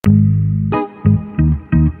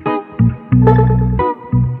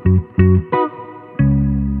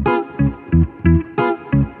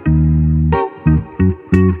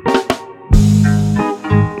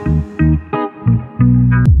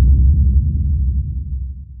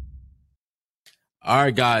All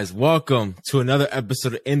right, guys, welcome to another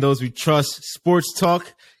episode of In Those We Trust Sports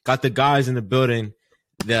Talk. Got the guys in the building,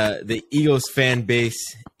 the Eagles fan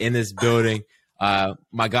base in this building.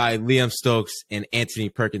 My guy Liam Stokes and Anthony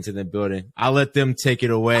Perkins in the building. I'll let them take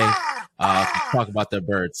it away to talk about the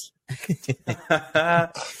birds.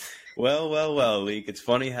 Well, Leek. It's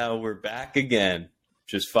funny how we're back again.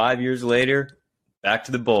 Just 5 years later, back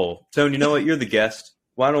to the bowl. Tone, you know what? You're the guest.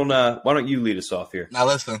 Why don't you lead us off here? Now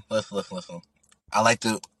listen. I like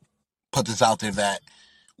to put this out there that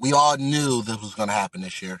we all knew this was going to happen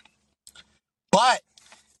this year. But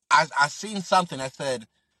I seen something that said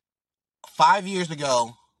 5 years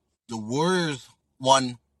ago, the Warriors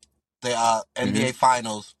won the NBA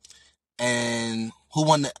Finals. And who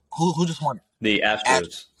won? Who just won? The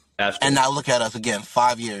Astros. And now look at us again,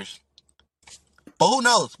 5 years. But who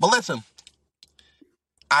knows? But listen,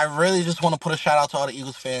 I really just want to put a shout out to all the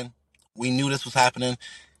Eagles fans. We knew this was happening.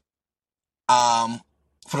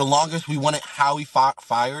 For the longest, we wanted Howie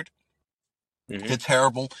fired. They're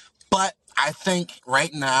terrible. But I think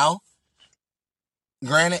right now,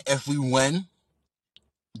 granted, if we win,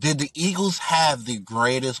 did the Eagles have the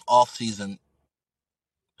greatest offseason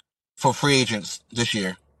for free agents this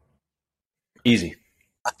year? Easy.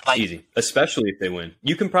 Easy. Especially if they win.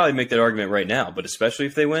 You can probably make that argument right now, but especially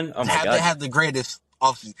if they win, oh my God. They have the greatest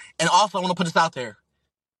offseason. And also, I want to put this out there.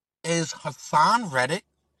 Is Hassan Reddick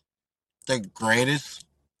the greatest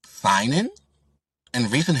signing in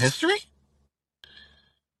recent history?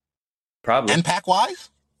 Probably.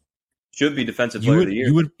 Impact-wise? Should be defensive player of the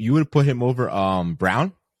year. You would put him over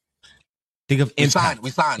Brown? Think of impact.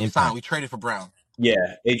 We signed. We traded for Brown.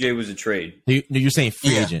 Yeah, AJ was a trade. You're saying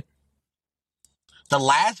free agent. The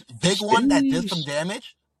last big one that did some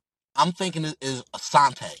damage, I'm thinking is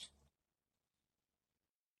Asante.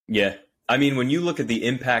 Yeah. I mean, when you look at the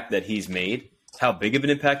impact that he's made, how big of an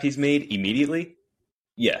impact he's made immediately,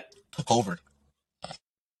 yeah. Took over.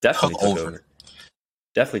 Definitely took over.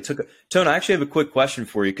 Definitely took over. Tone, I actually have a quick question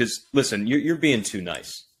for you because, listen, you're being too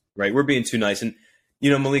nice, right? We're being too nice. And,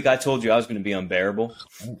 Malik, I told you I was going to be unbearable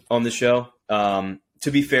on the show.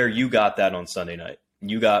 To be fair, you got that on Sunday night.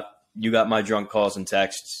 You got my drunk calls and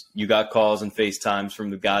texts. You got calls and FaceTimes from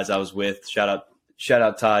the guys I was with. Shout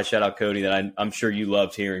out Ty, shout out Cody that I'm sure you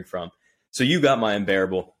loved hearing from. So you got my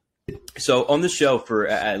unbearable. So on the show, for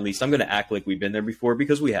at least, I'm going to act like we've been there before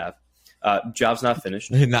because we have. Job's not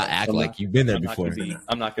finished. Not act like you've been there before.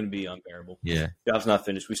 I'm not going to be unbearable. Yeah. Job's not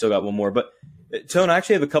finished. We still got one more. But, Tone, I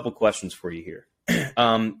actually have a couple questions for you here.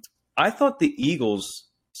 I thought the Eagles'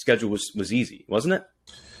 schedule was easy, wasn't it?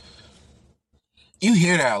 You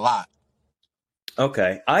hear that a lot.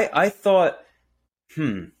 Okay. I thought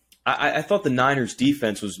I thought the Niners'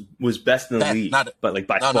 defense was best in the league, but like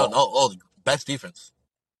by far. No, best defense.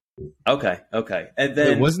 Okay. And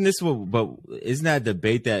then wasn't this but isn't that a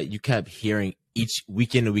debate that you kept hearing each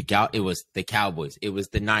week in and week out? It was the Cowboys, it was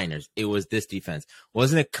the Niners, it was this defense.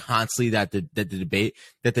 Wasn't it constantly that the debate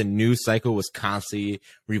that the news cycle was constantly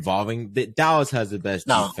revolving? That Dallas has the best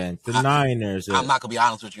defense. The Niners. I'm not gonna be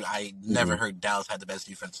honest with you. I never heard Dallas had the best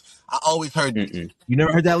defense. I always heard. You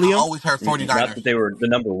never heard that, Leo? I always heard 49ers. Not that they were the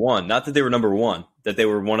number one. Not that they were number one. That they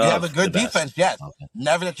were one of. They have a good defense. Yes. Okay.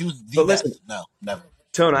 Never that you was the best. Listen, no, never.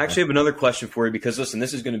 Tone, I actually have another question for you because, listen,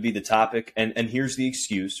 this is going to be the topic, and here's the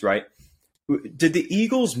excuse, right? Did the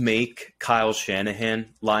Eagles make Kyle Shanahan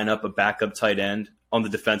line up a backup tight end on the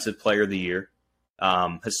Defensive Player of the Year,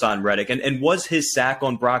 Hassan Reddick? And was his sack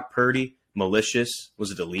on Brock Purdy malicious?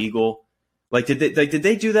 Was it illegal? Like, did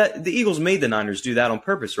they do that? The Eagles made the Niners do that on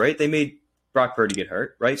purpose, right? They made Brock Purdy get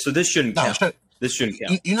hurt, right? So this shouldn't count. This shouldn't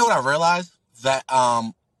count. You know what I realized? That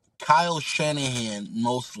Kyle Shanahan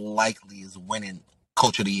most likely is winning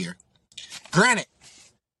Coach of the Year. Granted,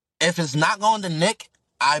 if it's not going to Nick,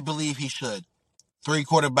 I believe he should. 3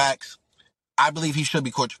 quarterbacks, I believe he should be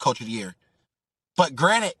Coach of the Year. But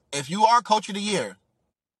granted, if you are Coach of the Year,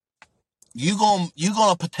 you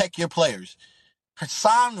gonna protect your players.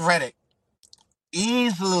 Hassan Reddick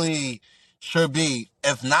easily should be,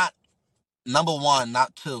 if not number 1,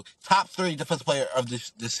 not 2, top 3 defensive player of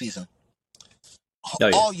this season.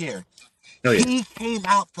 All year. Oh, yeah. He came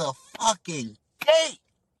out the fucking gate.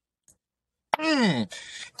 And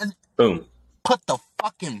Boom. put the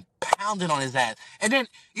fucking pounding on his ass. And then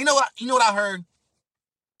you know what I heard?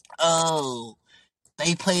 Oh,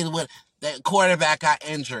 they played with that quarterback got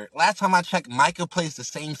injured. Last time I checked, Micah plays the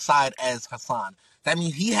same side as Hassan. That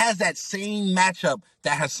means he has that same matchup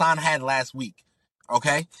that Hassan had last week.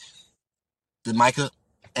 Okay? Did Micah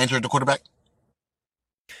injure the quarterback?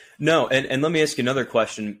 No, and let me ask you another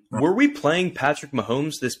question. Were we playing Patrick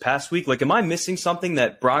Mahomes this past week? Like, am I missing something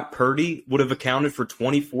that Brock Purdy would have accounted for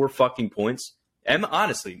 24 fucking points?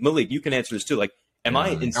 Honestly, Malik, you can answer this too. Like, am I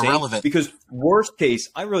insane? Irrelevant. Because worst case,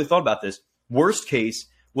 I really thought about this. Worst case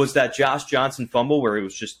was that Josh Johnson fumble where it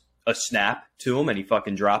was just a snap to him and he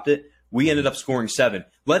fucking dropped it. We ended up scoring 7.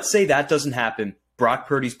 Let's say that doesn't happen. Brock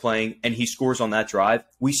Purdy's playing and he scores on that drive.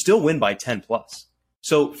 We still win by 10 plus.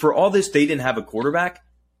 So for all this, they didn't have a quarterback.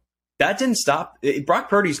 That didn't stop. Brock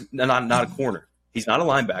Purdy's not a corner. He's not a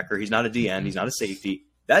linebacker. He's not a DN. He's not a safety.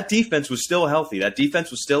 That defense was still healthy. That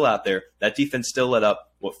defense was still out there. That defense still let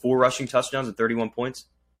up, 4 rushing touchdowns and 31 points?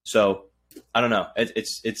 So I don't know.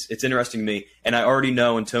 It's interesting to me. And I already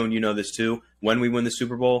know, and Tone, you know this too, when we win the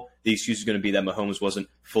Super Bowl, the excuse is going to be that Mahomes wasn't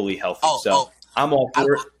fully healthy. I'm all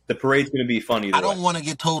for it. The parade's going to be fun. I don't want to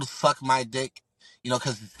get told to suck my dick,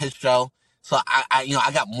 because it's his show. So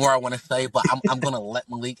I got more I want to say, but I'm going to let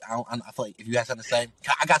Malik. I feel like if you have something to say,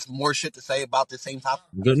 I got some more shit to say about this same topic.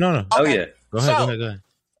 Good. No. Okay. Oh yeah. Go ahead.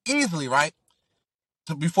 Easily, right?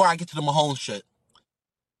 So before I get to the Mahomes shit,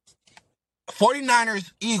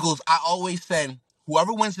 49ers, Eagles, I always said,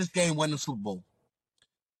 whoever wins this game wins the Super Bowl.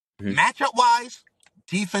 Mm-hmm. Matchup-wise,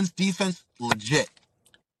 defense, legit.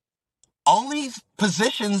 Only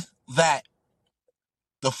positions that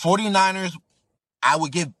the 49ers I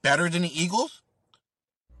would give better than the Eagles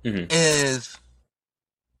is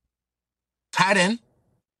tight end.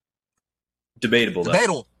 Debatable.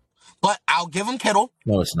 But I'll give him Kittle.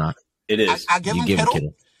 No, it's not. It is. I'll give him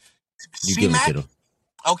Kittle. You give him Kittle.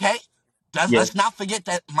 Okay. Let's not forget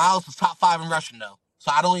that Miles was top 5 in rushing, though.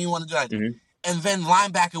 So I don't even want to do that. Mm-hmm. And then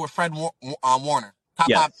linebacker with Fred Warner.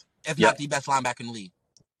 Top 5, if not the best linebacker in the league.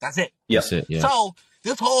 That's it. That's it, yeah. So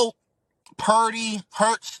this whole Purdy,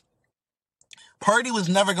 Hurts, Purdy was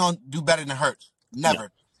never going to do better than Hurts.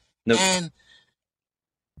 Never. Nope. And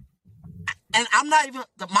I'm not even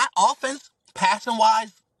 – my offense,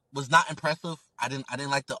 passing-wise, was not impressive. I didn't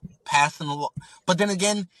like the passing. But then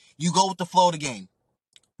again, you go with the flow of the game.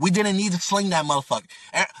 We didn't need to sling that motherfucker.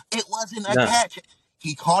 It wasn't a catch.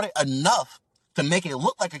 He caught it enough to make it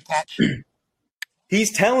look like a catch.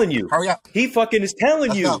 He's telling you. Hurry up. He fucking is telling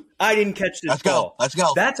Let's you, go. I didn't catch this ball. Let's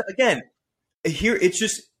go. That's, again, here, it's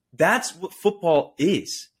just, that's what football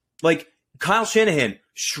is. Like, Kyle Shanahan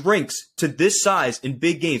shrinks to this size in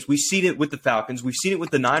big games. We've seen it with the Falcons. We've seen it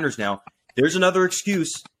with the Niners now. There's another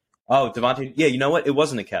excuse. Oh, Devontae, you know what? It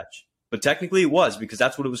wasn't a catch. But technically it was, because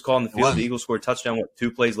that's what it was called in the field. The Eagles scored a touchdown,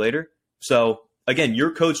 2 plays later? So, again,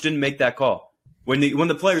 your coach didn't make that call. When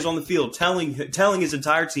the player's on the field telling his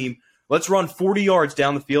entire team, let's run 40 yards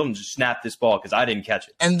down the field and just snap this ball because I didn't catch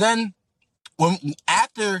it. And then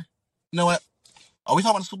after, you know what? Are we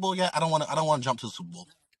talking about the Super Bowl yet? I don't want to jump to the Super Bowl.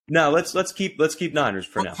 No, let's keep Niners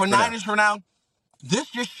for now. For now, this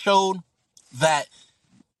just showed that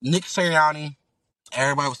Nick Sirianni,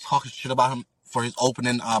 everybody was talking shit about him for his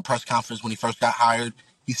opening press conference when he first got hired.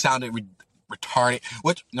 He sounded retarded,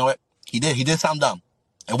 which, you know what? He did sound dumb.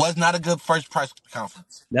 It was not a good first press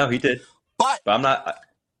conference. No, he did. But I'm not.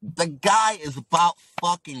 The guy is about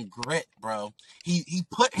fucking grit, bro. He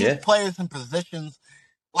put his players in positions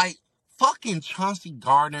like fucking Chauncey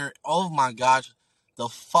Gardner. Oh my gosh, the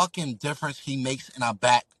fucking difference he makes in our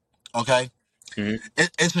back. Okay,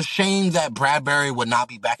 it's a shame that Bradbury would not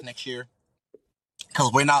be back next year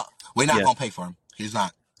because we're not gonna pay for him. He's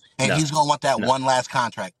not, and he's gonna want that one last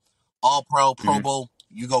contract. All Pro Bowl,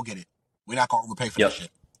 you go get it. We're not gonna overpay for that shit.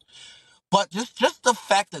 But just the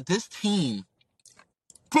fact that this team.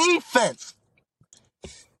 Defense.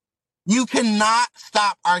 You cannot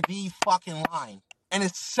stop our D fucking line. And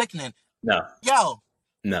it's sickening. No. Yo.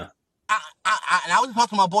 No. I was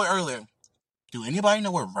talking to my boy earlier. Do anybody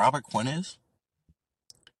know where Robert Quinn is?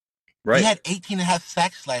 Right. He had 18 and a half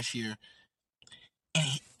sacks last year.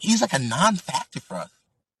 And he's like a non-factor for us.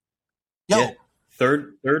 Yo. Yeah.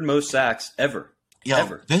 Third most sacks ever.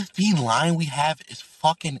 Ever. This D line we have is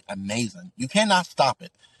fucking amazing. You cannot stop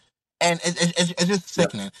it. And it's just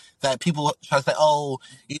sickening that people try to say, "Oh,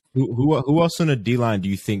 who else on the D line do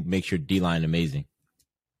you think makes your D line amazing?"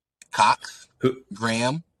 Cox,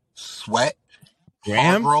 Graham, Sweat,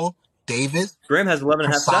 Graham, Hargrove, Davis. Graham has 11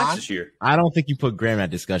 and a half sacks this year. I don't think you put Graham at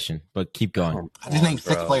discussion, but keep going. I just named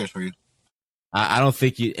 6 players for you. I don't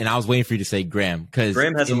think you. And I was waiting for you to say Graham because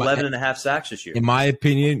Graham has 11 and a half sacks this year. In my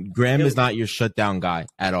opinion, Graham is not your shutdown guy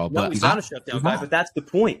at all. No, he's not a shutdown guy, but that's the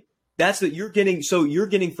point. That's what you're getting. So you're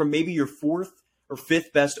getting from maybe your 4th or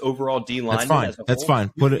 5th best overall D line. That's fine.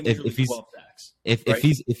 Put it if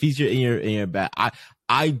he's if he's in your back.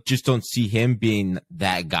 I just don't see him being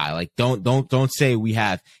that guy. Like don't say we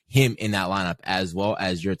have him in that lineup as well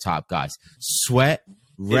as your top guys. Sweat,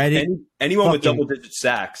 Reddick. Anyone with double-digit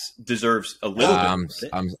sacks deserves a little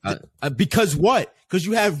bit. Because what? Because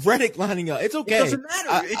you have Reddick lining up. It's okay. It doesn't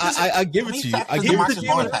matter. I give it to you. I give it to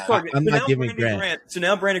you. I'm not giving Grant. So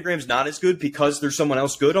now Brandon Graham's not as good because there's someone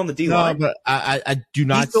else good on the D line. No, but I do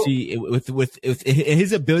not see with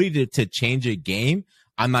his ability to change a game.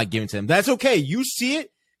 I'm not giving to him. That's okay. You see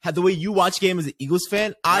it the way you watch game as an Eagles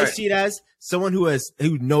fan. I see it as someone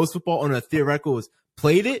who knows football on a theoretical has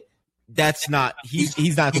played it. That's not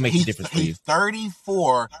he's not gonna make a difference for you. He's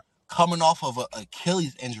 34, coming off of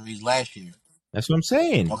Achilles injuries last year. That's what I'm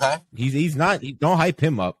saying. Okay, he's not. Don't hype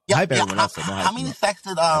him up. Hype everyone else up. How many sacks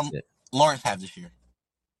did Lawrence have this year?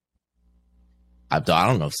 I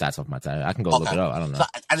don't know stats off my time. I can go look it up. I don't know. So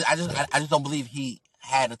I just don't believe he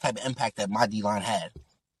had the type of impact that my D line had.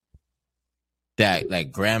 That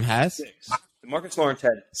like Graham has. Marcus Lawrence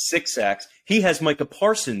had 6 sacks. He has Micah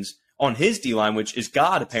Parsons on his D line, which is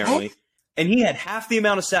God apparently, and he had half the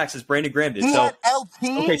amount of sacks as Brandon Graham did. So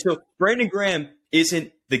Brandon Graham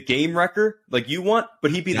isn't the game wrecker like you want,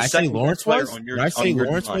 but he'd be the second best player on your. Did I say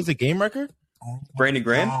Lawrence was a game wrecker? Brandon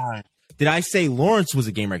Graham. Did I say Lawrence was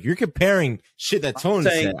a game wrecker? You're comparing shit that Tony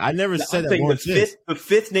said. I never said that Lawrence is. The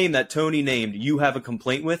fifth name that Tony named, you have a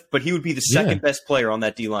complaint with, but he would be the second best player on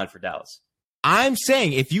that D line for Dallas. I'm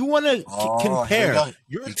saying if you want to compare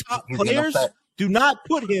your top players, do not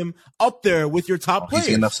put him up there with your top players.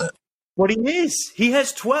 He's getting upset. But he is. He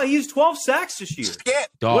has 12. He has 12 sacks this year.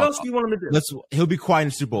 What else do you want him to do? He'll be quiet in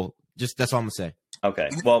the Super Bowl. That's all I'm gonna say. Okay.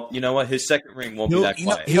 Well, you know what? His second ring won't be that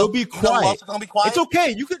quiet. He'll be quiet. Be quiet. It's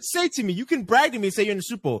okay. You can say to me, you can brag to me and say you're in the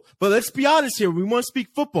Super Bowl. But let's be honest here. We want to speak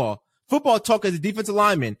football. Football talk as a defensive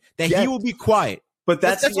lineman that he will be quiet. But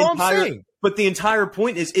that's all I'm saying. But the entire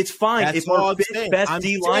point is it's fine if our best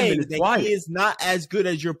D lineman is quiet. He is not as good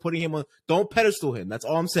as you're putting him on. Don't pedestal him. That's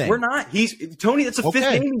all I'm saying. We're not. He's Tony. That's the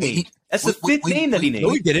fifth name he named. That's the fifth name that he named. No,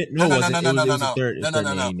 he didn't. No. No.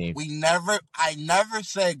 I never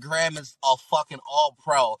said Graham is a fucking all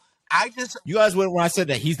pro. You guys when I said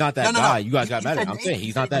that he's not that guy. You guys got mad at him. I'm saying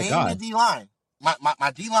he's not that guy. The D line,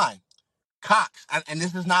 my D line, Cox, and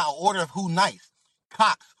this is not an order of who nice.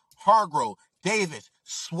 Cox, Hargrove, Davis,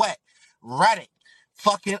 Sweat, Reddick,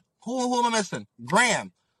 fucking who am I missing?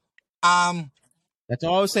 Graham. That's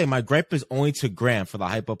all I was saying. My gripe is only to Graham for the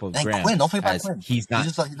hype up of Graham. Quinn, don't play by Quinn. He's not.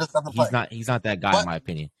 He's not that guy in my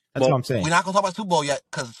opinion. That's what I'm saying. We're not gonna talk about Super Bowl yet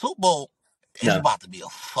because the Super Bowl is about to be a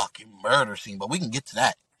fucking murder scene. But we can get to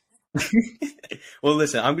that. Well,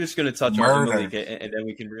 listen, I'm just gonna touch on the league and then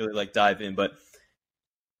we can really dive in. But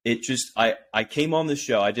it just I came on the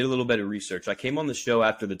show. I did a little bit of research. I came on the show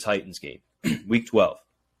after the Titans game, Week 12.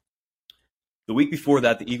 The week before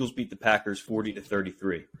that, the Eagles beat the Packers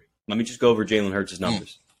 40-33. Let me just go over Jalen Hurts'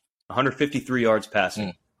 numbers. 153 yards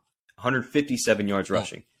passing, 157 yards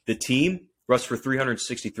rushing. The team rushed for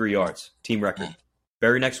 363 yards, team record.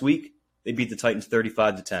 Very next week, they beat the Titans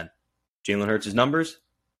 35-10. Jalen Hurts' numbers,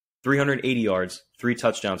 380 yards, 3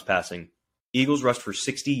 touchdowns passing. Eagles rushed for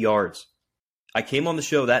 60 yards. I came on the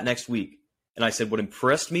show that next week, and I said what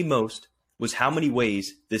impressed me most was how many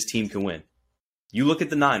ways this team can win. You look at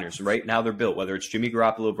the Niners, right, and how they're built, whether it's Jimmy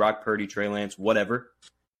Garoppolo, Brock Purdy, Trey Lance, whatever,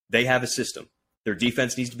 they have a system. Their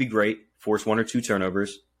defense needs to be great, force 1 or 2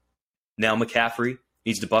 turnovers. Now McCaffrey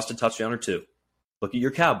needs to bust a touchdown or 2. Look at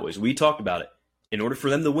your Cowboys. We talked about it. In order for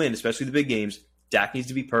them to win, especially the big games, Dak needs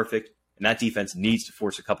to be perfect, and that defense needs to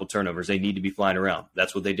force a couple turnovers. They need to be flying around.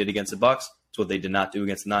 That's what they did against the Bucs. That's what they did not do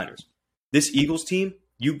against the Niners. This Eagles team,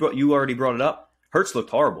 you already brought it up. Hurts looked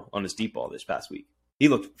horrible on his deep ball this past week. He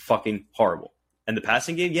looked fucking horrible. And the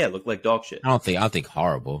passing game, looked like dog shit. I don't think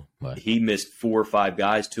horrible, but he missed 4 or 5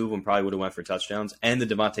 guys. 2 of them probably would have went for touchdowns, and the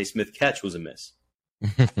Devontae Smith catch was a miss.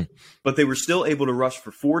 But they were still able to rush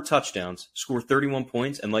for 4 touchdowns, score 31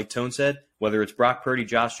 points, and like Tone said, whether it's Brock Purdy,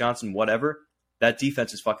 Josh Johnson, whatever, that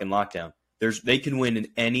defense is fucking lockdown. They can win in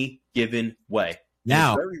any given way.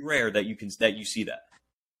 Now, it's very rare that you see that.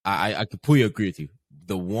 I completely agree with you.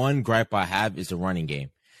 The one gripe I have is the running game.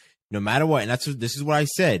 No matter what, and this is what I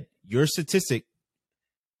said. Your statistic.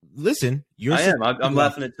 Listen, I'm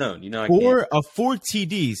laughing at Tone. You know, four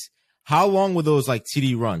TDs. How long were those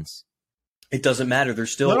TD runs? It doesn't matter. They're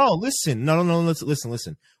still Listen.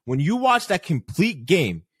 Listen. When you watch that complete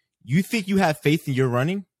game, you think you have faith in your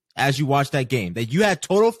running as you watch that game. That you had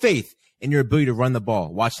total faith in your ability to run the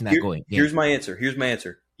ball watching that game. Here's my answer.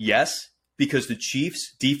 Yes, because the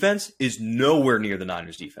Chiefs' defense is nowhere near the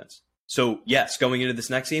Niners' defense. So yes, going into this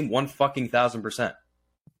next game, 1,000%.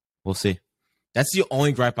 We'll see. That's the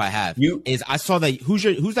only gripe I have. I saw that who's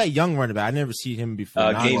that young running back? I never seen him before.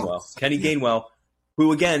 Gainwell, Kenny Gainwell,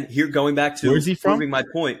 who again here going back to where's he from? Proving my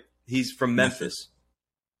point, he's from Memphis.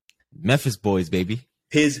 Memphis boys, baby.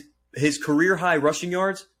 his career high rushing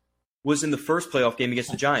yards was in the first playoff game against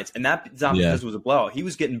the Giants, and that's not because it was a blowout. He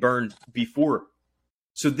was getting burned before.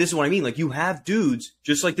 So this is what I mean. Like, you have dudes,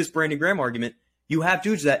 just like this Brandon Graham argument, you have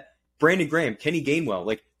dudes that Brandon Graham, Kenny Gainwell,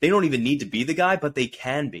 like, they don't even need to be the guy, but they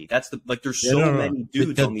can be. That's there's so many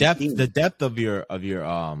dudes on these teams. The depth of your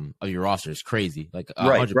roster is crazy, like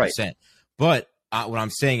 100%. Right. But what I'm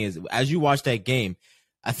saying is, as you watch that game,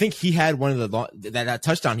 I think he had one of the that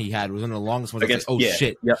touchdown he had was one of the longest ones. Against,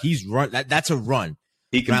 he's run. That's a run.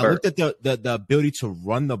 He can. When I looked at the ability to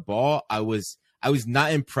run the ball, I was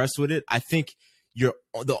not impressed with it. I think you're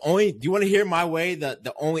the only. Do you want to hear my way?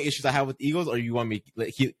 The only issues I have with Eagles, or you want me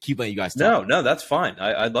to keep letting you guys talk? No, that's fine.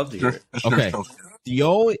 I'd love to hear it. Okay. The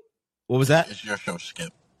only what was that? It's your show,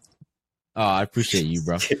 Skip. Oh, I appreciate you,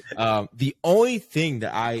 bro. The only thing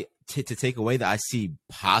that to take away that I see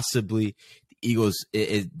possibly the Eagles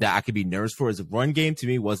is that I could be nervous for is the run game. To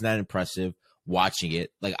me, wasn't that impressive. Watching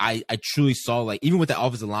it, like I truly saw, like, even with the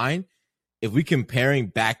offensive line, if we comparing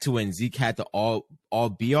back to when Zeke had the all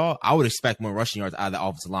be all, I would expect more rushing yards out of the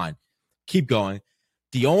offensive line. Keep going.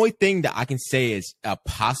 The only thing that I can say is a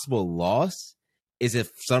possible loss is if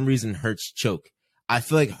for some reason Hurts choke. I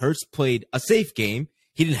feel like Hurts played a safe game.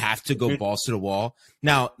 He didn't have to go balls to the wall.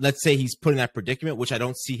 Now, let's say he's put in that predicament, which I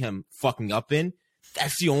don't see him fucking up in.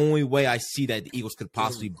 That's the only way I see that the Eagles could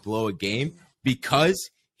possibly blow a game,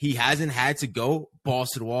 because he hasn't had to go balls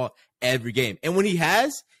to the wall every game. And when he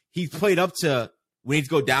has, he's played up to when he needs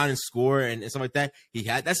to go down and score and stuff like that.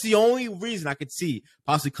 That's the only reason I could see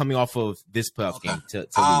possibly coming off of this playoff game to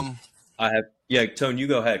lead. Tone, you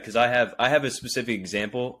go ahead, because I have a specific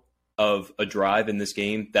example of a drive in this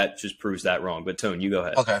game that just proves that wrong. But Tone, you go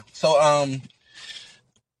ahead. Okay. So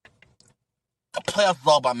the playoffs is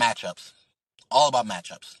all about matchups. All about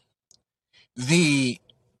matchups. The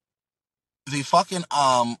fucking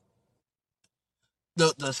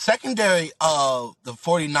the secondary of the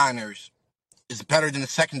 49ers is better than the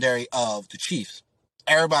secondary of the Chiefs.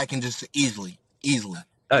 Everybody can just easily.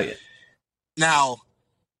 Oh yeah. Now,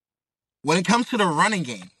 when it comes to the running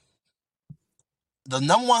game, the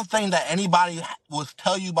number one thing that anybody will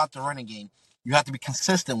tell you about the running game, you have to be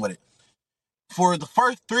consistent with it. For the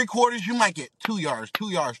first 3 quarters, you might get 2 yards,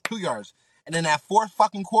 2 yards, 2 yards. And then that fourth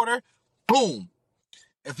fucking quarter, boom.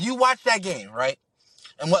 If you watch that game, right,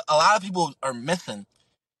 and what a lot of people are missing,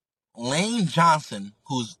 Lane Johnson,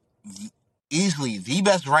 who's easily the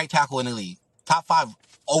best right tackle in the league, top 5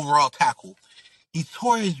 overall tackle, he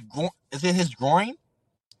tore his groin. Is it his groin?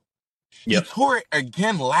 Yep. He tore it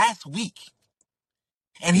again last week.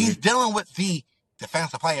 And he's dealing with the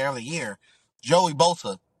defensive player of the year, Joey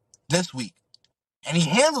Bosa, this week. And he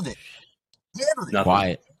handled it.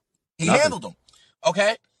 Quiet. He handled him.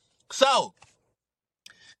 Okay? So,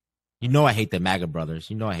 you know I hate the MAGA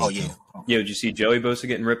brothers. You know I hate them. Yeah, did you see Joey Bosa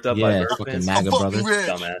getting ripped up by Bird fucking MAGA brothers?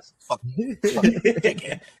 Dumbass.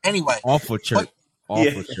 Fucking anyway. Awful shirt.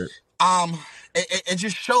 Awful shirt. It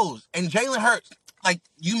just shows. And Jalen Hurts, like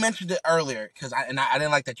you mentioned it earlier, because I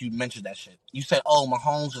didn't like that you mentioned that shit. You said, "Oh,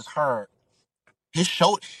 Mahomes is hurt." His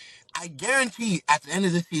shoulder. I guarantee at the end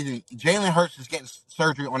of this season, Jalen Hurts is getting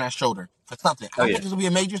surgery on that shoulder for something. I don't think it's gonna be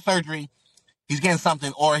a major surgery. He's getting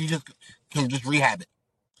something, or he just can just rehab it.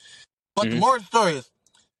 But the moral of the story is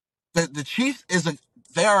the Chiefs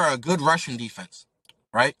they are a good rushing defense,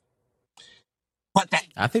 right? But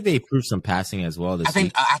I think they improved some passing as well this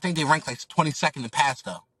week. I think they ranked like 22nd in pass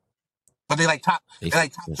though. But they like top 3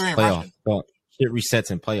 in rushing. Well, shit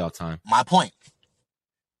resets in playoff time. My point.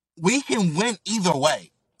 We can win either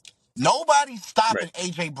way. Nobody's stopping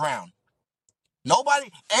AJ Brown.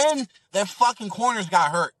 Nobody, and their fucking corners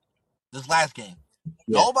got hurt this last game.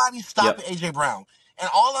 Yeah. Nobody's stopping AJ Brown. And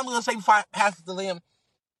all I'm gonna say before I pass it to Liam,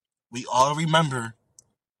 we all remember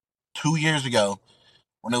 2 years ago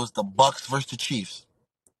when it was the Bucks versus the Chiefs.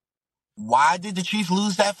 Why did the Chiefs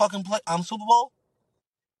lose that fucking Super Bowl?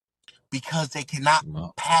 Because they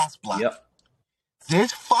cannot pass block. Yep.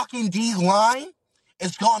 This fucking D line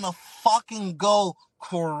is gonna fucking go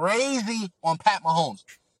crazy on Pat Mahomes.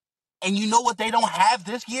 And you know what they don't have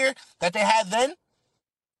this year that they had then?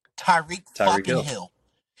 Tyreek fucking Hill.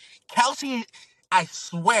 Kelsey, I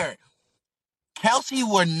swear, Kelsey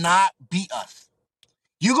will not beat us.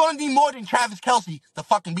 You're going to need more than Travis Kelsey to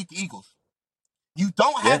fucking beat the Eagles. You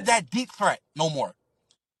don't have that deep threat no more.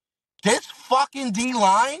 This fucking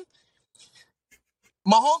D-line,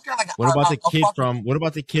 Mahomes got like What about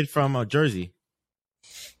the kid from Jersey?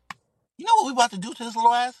 You know what we about to do to this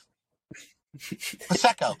little ass?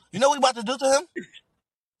 Pacheco. You know what we about to do to him?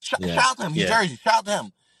 Shout out to him. He's Jersey. Shout out to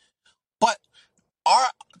him. But our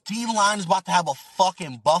D-line is about to have a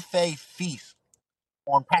fucking buffet feast.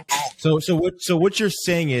 on Pat Mahomes. So what you're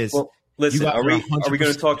saying is, well, listen, are we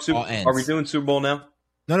going to talk Super? Are we doing Super Bowl now?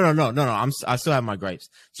 No. I still have my gripes.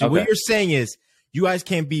 So what you're saying is, you guys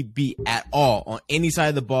can't be beat at all on any side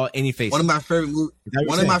of the ball, any face. One of my favorite movies.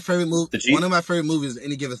 One of my favorite movies is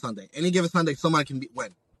Any Given Sunday. Any Given Sunday, somebody can win.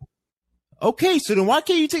 Okay, so then why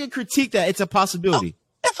can't you take a critique that it's a possibility?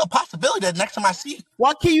 It's a possibility that next time I see you.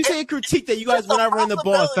 Why can't you take a critique that you guys will not run the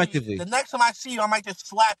ball effectively? The next time I see you, I might just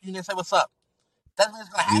slap you and say, "What's up?" That's what's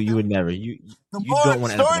gonna happen. You would never. You don't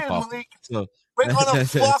want to enter the ball. So we're gonna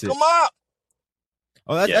fuck them up.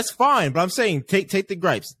 Oh, that's fine, but I'm saying take the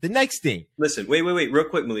gripes. The next thing. Listen, wait, real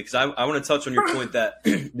quick, Malik, because I want to touch on your point that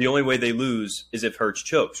the only way they lose is if Hurts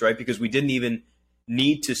chokes, right? Because we didn't even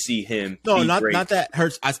need to see him. No, not that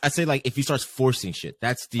Hurts. I say like if he starts forcing shit.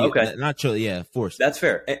 That's the not chill. Yeah, force. That's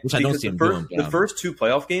fair. Which I don't see him doing. The first two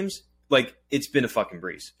playoff games, like it's been a fucking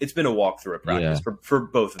breeze. It's been a walk through a practice for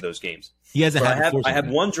both of those games. He hasn't I have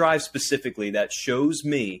one drive specifically that shows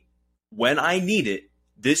me when I need it,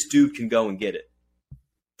 this dude can go and get it.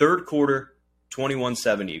 Third quarter,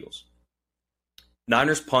 21-7 Eagles.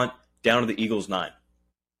 Niners punt down to the Eagles 9.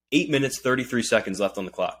 8 minutes, 33 seconds left on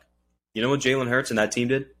the clock. You know what Jalen Hurts and that team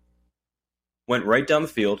did? Went right down the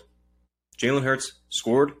field. Jalen Hurts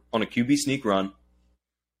scored on a QB sneak run.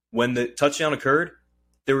 When the touchdown occurred,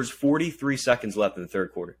 there was 43 seconds left in the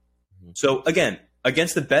third quarter. So, again,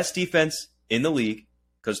 against the best defense in the league,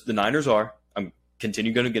 because the Niners are, I'm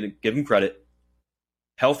continue going to give them credit,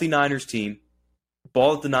 healthy Niners team,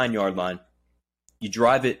 ball at the 9-yard line, you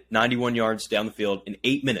drive it 91 yards down the field in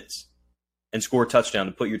 8 minutes and score a touchdown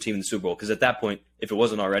to put your team in the Super Bowl. Because at that point, if it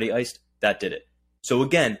wasn't already iced, that did it. So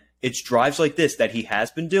again, it's drives like this that he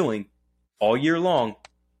has been doing all year long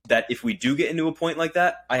that if we do get into a point like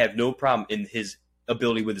that, I have no problem in his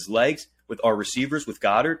ability with his legs, with our receivers, with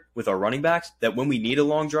Goddard, with our running backs, that when we need a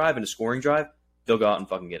long drive and a scoring drive, they'll go out and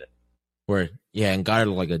fucking get it. Word. Yeah, and Goddard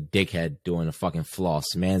looked like a dickhead doing a fucking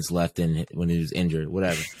floss. Man's left in when he was injured,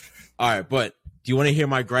 whatever. All right, but do you want to hear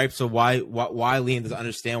my gripes of why Liam doesn't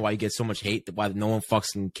understand why he gets so much hate, why no one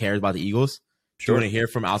fucking cares about the Eagles? Sure. Do you want to hear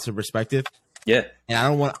from outside perspective? Yeah. And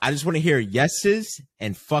I just want to hear yeses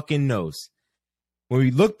and fucking nos. When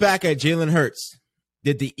we look back at Jalen Hurts,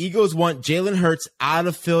 did the Eagles want Jalen Hurts out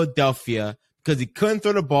of Philadelphia because he couldn't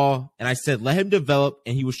throw the ball? And I said, let him develop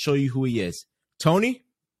and he will show you who he is. Tony?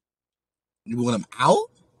 You want him out?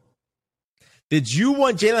 Did you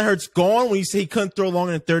want Jalen Hurts gone when you say he couldn't throw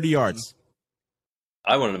longer than 30 yards?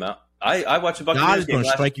 I wanted him out. I watched the Buccaneers. God is going to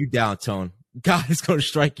strike you down, Tone. God is going to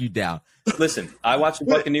strike you down. Listen, I watched the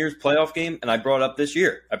Buccaneers playoff game, and I brought up this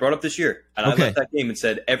year. And I left that game and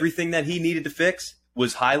said everything that he needed to fix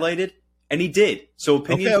was highlighted, and he did. So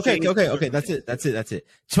opinions. Okay. That's it.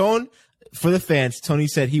 Tone, for the fans, Tony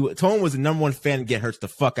said Tone was the number one fan to get Hurts the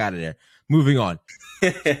fuck out of there. Moving on.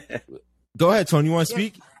 Go ahead, Tony. You want to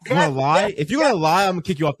speak? You want to lie? If you're going to lie, I'm going to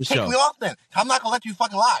kick you off the show. Kick me off then. I'm not going to let you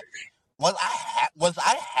fucking lie. Was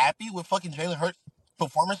I happy with fucking Jalen Hurts'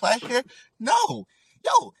 performance last year? No.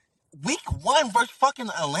 Yo, week 1 versus fucking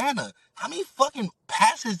Atlanta. How many fucking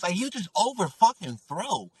passes like you just over fucking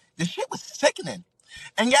throw? This shit was sickening.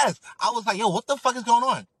 And yes, I was like, yo, what the fuck is going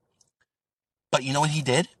on? But you know what he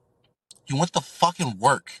did? He went to fucking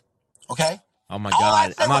work. Okay? Oh my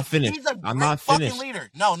God. I'm not finished. He's a great fucking leader.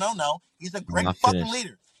 No. He's a great fucking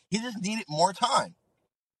leader. He just needed more time.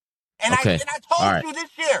 And I told you this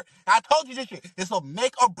year. It's a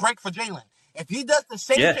make or break for Jalen. If he does the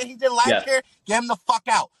same shit he did last year, get him the fuck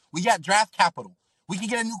out. We got draft capital. We can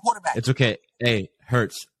get a new quarterback. It's okay. Hey,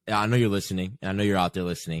 Hurts. I know you're listening. I know you're out there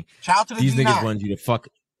listening. Shout out to these niggas want you to fuck.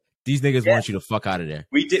 These niggas want you to fuck out of there.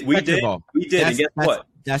 We did. And guess what?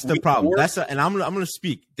 That's the problem. And I'm gonna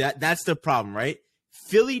speak. That's the problem, right?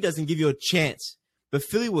 Philly doesn't give you a chance, but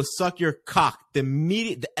Philly will suck your cock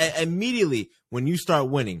immediately when you start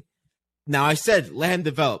winning. Now I said let him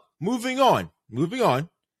develop. Moving on.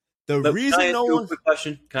 Can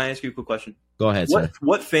I ask you a quick question? Go ahead, sir.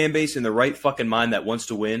 What fan base in the right fucking mind that wants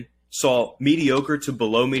to win saw mediocre to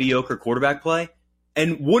below mediocre quarterback play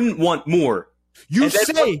and wouldn't want more? You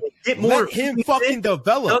say let him fucking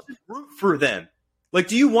develop. Doesn't root for them. Like,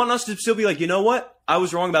 do you want us to still be like, you know what? I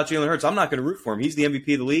was wrong about Jalen Hurts. I'm not going to root for him. He's the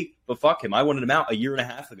MVP of the league, but fuck him. I wanted him out a year and a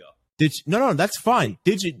half ago. No, that's fine.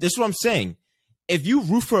 This is what I'm saying. If you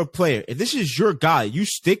root for a player, if this is your guy, you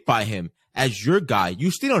stick by him as your guy.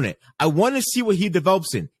 You stick on it. I want to see what he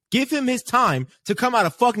develops in. Give him his time to come out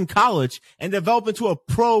of fucking college and develop into a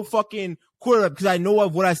pro fucking quarterback because I know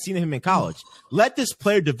of what I've seen of him in college. Let this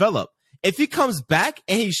player develop. If he comes back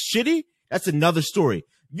and he's shitty, that's another story.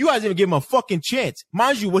 You guys didn't give him a fucking chance.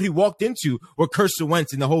 Mind you, what he walked into were Carson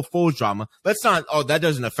Wentz and the whole Foles drama. Let's not. Oh, that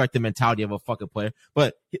doesn't affect the mentality of a fucking player.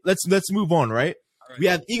 But let's move on, right? We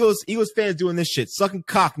have Eagles fans doing this shit, sucking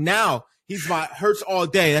cock. Now he's my Hurts all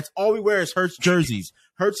day. That's all we wear is Hurts jerseys.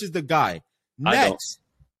 Hurts is the guy.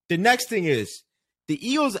 The next thing is the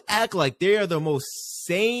Eagles act like they are the most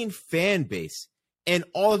sane fan base in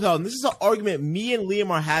all of hell. And this is an argument me and Liam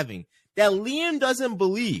are having, that Liam doesn't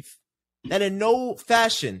believe that in no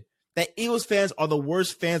fashion that Eagles fans are the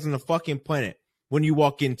worst fans on the fucking planet when you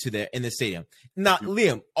walk in the stadium. Now,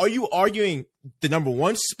 Liam, are you arguing the number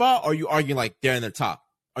one spot, or are you arguing like they're in the top?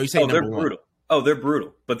 Are you saying they're brutal? Oh, they're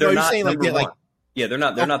brutal, but they're not saying number one. Yeah, they're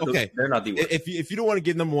not. They're not. Okay. They're not the worst. If you don't want to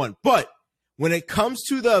get number one, but when it comes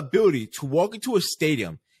to the ability to walk into a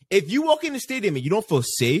stadium, if you walk in the stadium and you don't feel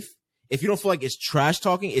safe, if you don't feel like it's trash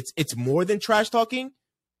talking, it's more than trash talking.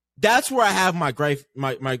 That's where I have my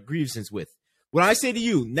grievance with. When I say to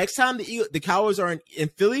you, next time the Cowboys are in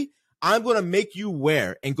Philly, I'm going to make you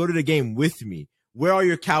wear and go to the game with me. Where are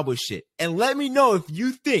your Cowboys shit? And let me know if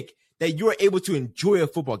you think that you are able to enjoy a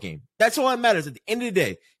football game. That's all that matters. At the end of the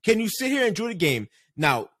day, can you sit here and enjoy the game?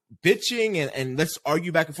 Now, bitching and let's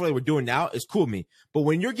argue back and forth like we're doing now is cool with me. But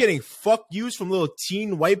when you're getting fuck yous from little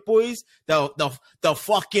teen white boys, the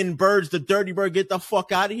fucking birds, the dirty bird, get the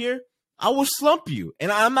fuck out of here, I will slump you.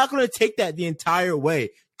 And I'm not going to take that the entire way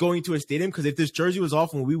going to a stadium, because if this jersey was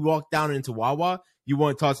off when we walked down into Wawa, you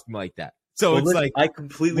won't talk to me like that. So it's like, I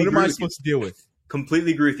completely what am I supposed to deal with?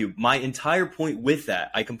 Completely agree with you. My entire point with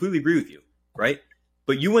that, I completely agree with you, right?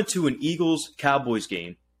 But you went to an Eagles-Cowboys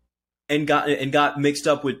game and got mixed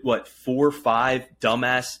up with, 4 or 5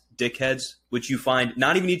 dumbass dickheads, which you find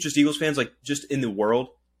not even just Eagles fans, like just in the world,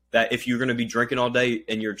 that if you're going to be drinking all day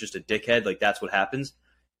and you're just a dickhead, like that's what happens.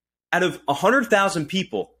 Out of 100,000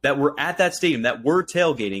 people that were at that stadium that were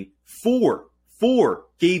tailgating, 4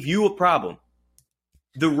 gave you a problem.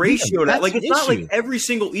 The ratio, Liam, like it's not like every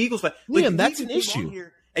single Eagles fan. Liam, like, that's an issue.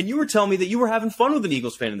 And you were telling me that you were having fun with an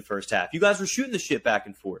Eagles fan in the first half. You guys were shooting the shit back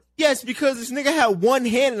and forth. Yes, because this nigga had one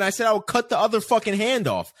hand, and I said I would cut the other fucking hand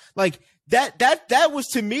off. Like that was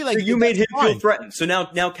to me like, so you made him feel threatened. So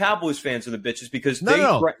now Cowboys fans are the bitches because they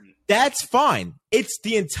threatened. That's fine. It's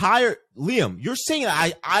the entire Liam. You're saying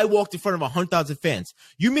that I walked in front of 100,000 fans.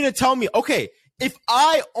 You mean to tell me, okay, if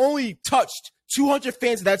I only touched 200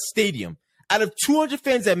 fans at that stadium, out of 200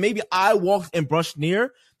 fans that maybe I walked and brushed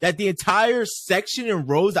near, that the entire section and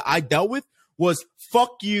rows that I dealt with was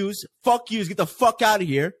fuck yous, get the fuck out of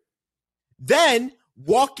here. Then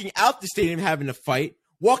walking out the stadium having to fight,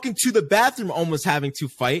 walking to the bathroom almost having to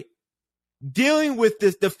fight, dealing with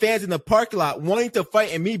the fans in the parking lot wanting to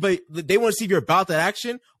fight and me, but they want to see if you're about that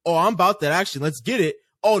action. Oh, I'm about that action. Let's get it.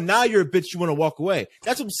 Oh, now you're a bitch. You want to walk away.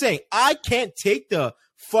 That's what I'm saying. I can't take the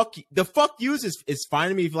fuck yous is fine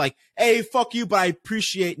to me. If like, hey, fuck you, but I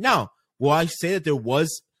appreciate. Now, will I say that there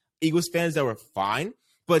was Eagles fans that were fine?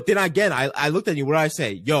 But then again, I looked at you. What did I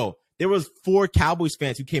say? Yo, there was 4 Cowboys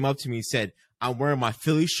fans who came up to me and said, I'm wearing my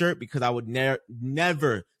Philly shirt because I would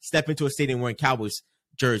never step into a stadium wearing Cowboys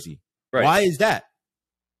jersey. Right. Why is that?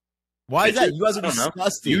 Why is that? You guys are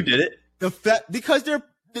disgusting. You did it. Because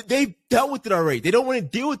they've dealt with it already. They don't want to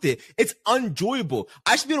deal with it. It's unenjoyable.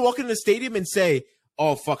 I should be able to walk into the stadium and say,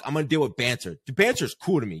 oh, fuck, I'm going to deal with banter. The banter is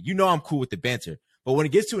cool to me. You know I'm cool with the banter. But when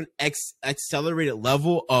it gets to an accelerated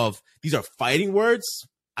level of these are fighting words,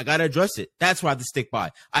 I got to address it. That's where I have to stick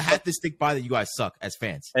by. I have to stick by that you guys suck as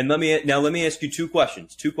fans. And let me ask you 2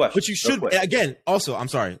 questions. But you should, again, also, I'm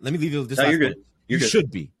sorry. Let me leave you with this. No, you're good. You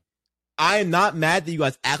should be. I am not mad that you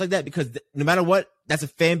guys act like that, because no matter what, that's a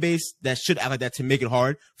fan base that should act like that to make it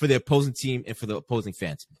hard for the opposing team and for the opposing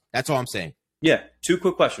fans. That's all I'm saying. Yeah. 2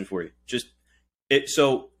 quick questions for you.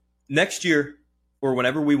 So next year or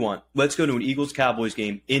whenever we want, let's go to an Eagles-Cowboys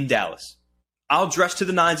game in Dallas. I'll dress to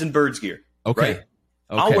the nines in Birds gear. Okay. Right?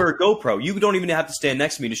 Okay. I'll wear a GoPro. You don't even have to stand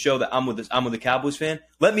next to me to show that I'm with a Cowboys fan.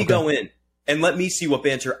 Let me go in and let me see what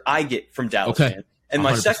banter I get from Dallas fans. And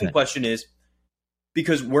my 100%. Second question is,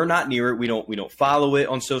 because we're not near it, we don't follow it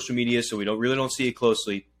on social media, so we don't see it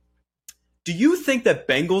closely. Do you think that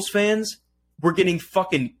Bengals fans were getting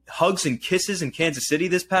fucking hugs and kisses in Kansas City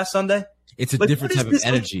this past Sunday? It's a different type of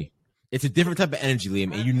energy. It's a different type of energy,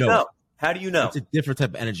 Liam, and you know it. How do you know? It's a different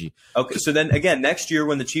type of energy. Okay, so then again, next year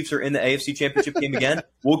when the Chiefs are in the AFC Championship game again,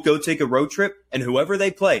 we'll go take a road trip, and whoever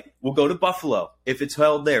they play, we'll go to Buffalo if it's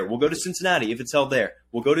held there. We'll go to Cincinnati if it's held there.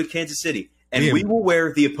 We'll go to Kansas City. And we will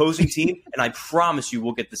wear the opposing team, and I promise you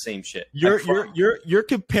we'll get the same shit. You're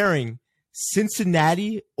comparing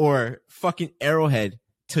Cincinnati or fucking Arrowhead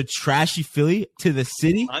to trashy Philly to the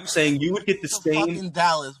city? I'm saying you would get the same. Fucking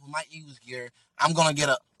Dallas with my Eagles gear. I'm gonna get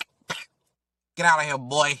get out of here,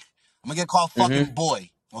 boy. I'm gonna get called fucking boy,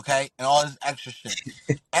 okay? And all this extra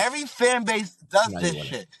shit. Every fan base does this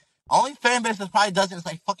shit. Only fan base that probably does it is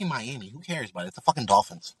like fucking Miami. Who cares about it? It's the fucking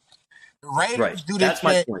Dolphins. The Raiders do this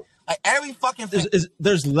shit. Like every fucking thing.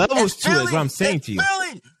 There's levels to it, is what I'm saying to you.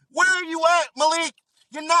 Philly, where are you at, Malik?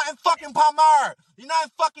 You're not in fucking Palmyra. You're not in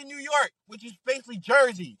fucking New York, which is basically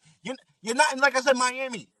Jersey. You're not in, like I said,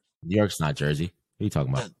 Miami. New York's not Jersey. What are you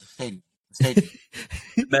talking about? The stadium.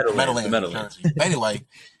 Meadowlands. Anyway,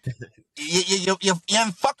 you're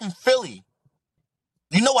in fucking Philly.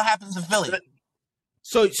 You know what happens in Philly.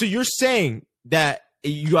 So you're saying that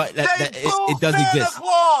it does Santa exist.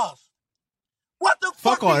 Claus. What the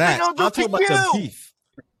fuck all that? I'm talking about the beef.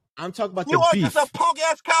 I'm talking about the beef. You are just a punk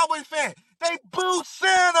ass Cowboys fan. They boo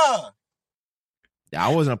Santa. Yeah,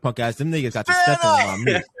 I wasn't a punk ass. Them niggas got to step on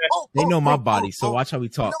me. They know my body, so watch how we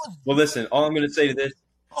talk. Well, listen, all I'm going to say to this.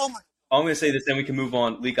 I'm going to say this, then we can move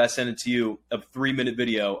on. Leak, I sent it to you, a 3-minute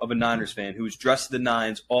video of a Niners fan who was dressed to the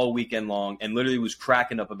nines all weekend long and literally was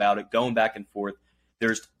cracking up about it, going back and forth.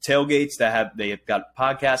 There's tailgates that have got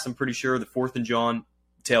podcasts, I'm pretty sure, the 4th and John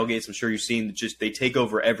tailgates, I'm sure you've seen, they take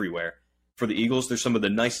over everywhere. For the Eagles, they're some of the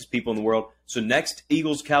nicest people in the world. So next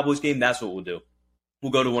Eagles-Cowboys game, that's what we'll do.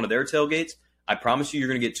 We'll go to one of their tailgates. I promise you're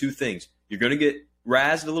going to get 2 things. You're going to get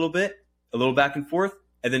razzed a little bit, a little back and forth,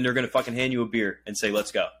 and then they're going to fucking hand you a beer and say,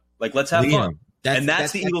 let's go. Like, let's have fun.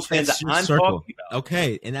 That's the Eagles fans that I'm talking about.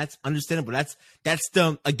 Okay, and that's understandable. That's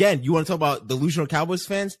the, again, you want to talk about delusional Cowboys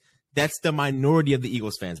fans? That's the minority of the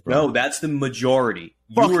Eagles fans, bro. No, that's the majority.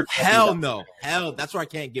 Hell no. Hell, that's where I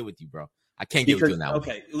can't get with you, bro. I can't get with you on that one.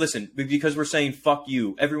 Okay, listen, because we're saying fuck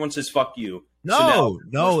you. Everyone says fuck you. No,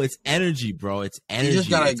 it's energy, bro. It's energy. You just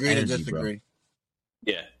got to agree to disagree.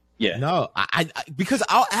 Bro. Yeah. No, I because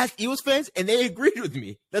I'll ask Eagles fans, and they agreed with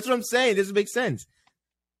me. That's what I'm saying. This makes sense.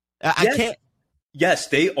 I can't. Yes,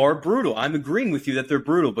 they are brutal. I'm agreeing with you that they're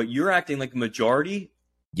brutal, but you're acting like a majority.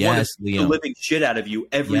 Yes, Liam. The living shit out of you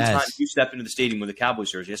every time you step into the stadium with a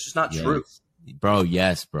Cowboys jersey. It's just not true. Bro,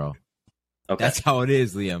 yes, bro. Okay. That's how it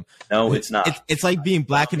is, Liam. No, it's not. It's like being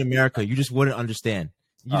black in America. You just wouldn't understand.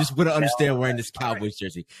 You just wouldn't understand wearing this Cowboys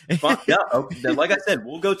jersey. Yeah, okay. Like I said,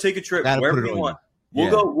 we'll go take a trip wherever we want.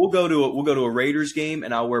 We'll go to a Raiders game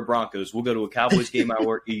and I'll wear Broncos. We'll go to a Cowboys game, I'll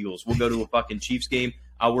wear Eagles. We'll go to a fucking Chiefs game,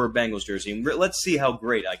 I'll wear a Bengals jersey. And let's see how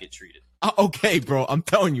great I get treated. Okay, bro. I'm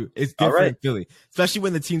telling you, it's different in Philly, especially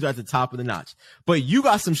when the teams are at the top of the notch. But you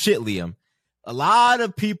got some shit, Liam. A lot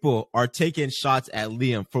of people are taking shots at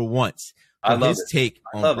Liam for once. I love his take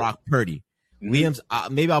on Brock Purdy. Liam's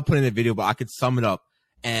maybe I'll put in a video, but I could sum it up.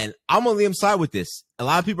 And I'm on Liam's side with this. A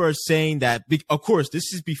lot of people are saying that, of course,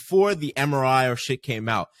 this is before the MRI or shit came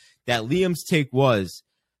out, that Liam's take was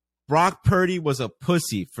Brock Purdy was a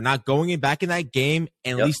pussy for not going back in that game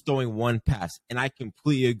and at least throwing one pass. And I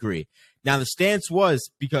completely agree. Now, the stance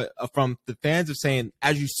was because from the fans of saying,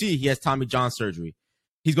 as you see, he has Tommy John surgery.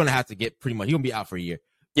 He's going to have to get he's going to be out for a year.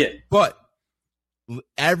 Yeah. But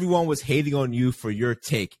everyone was hating on you for your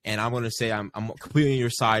take, and I'm going to say I'm completely on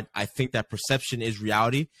your side. I think that perception is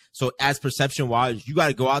reality. So as perception-wise, you got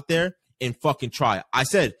to go out there and fucking try. I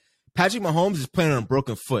said Patrick Mahomes is playing on a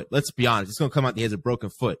broken foot. Let's be honest. It's going to come out that he has a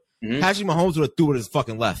broken foot. Patrick Mahomes would have threw it with his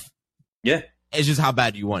fucking left. Yeah. It's just how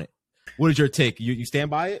bad you want it. What is your take? You stand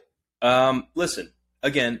by it? Listen,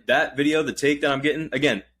 again, that video, the take that I'm getting,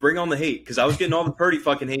 again, bring on the hate, because I was getting all the Purdy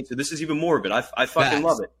fucking hate, so this is even more of it. I fucking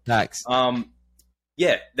love it. Facts.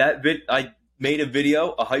 Yeah, I made a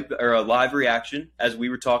video, a live reaction as we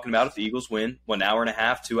were talking about if the Eagles win 1 hour and a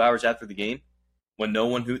half, 2 hours after the game, when no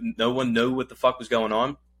one knew what the fuck was going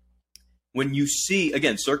on. When you see,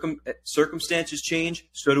 again, circumstances change,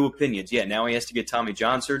 so do opinions. Yeah, now he has to get Tommy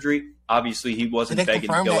John surgery. Obviously, he wasn't begging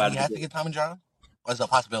to go out. He has to get Tommy John? Or is it a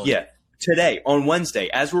possibility? Yeah, today, on Wednesday,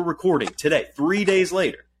 as we're recording, today, 3 days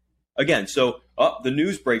later. Again, so the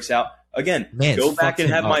news breaks out. Again, go back and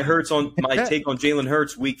have my take on Jalen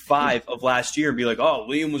Hurts week 5 of last year and be like, oh,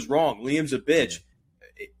 Liam was wrong. Liam's a bitch.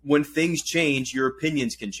 When things change, your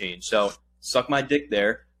opinions can change. So suck my dick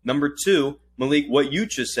there. Number 2, Malik, what you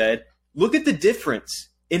just said, look at the difference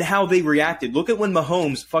in how they reacted. Look at when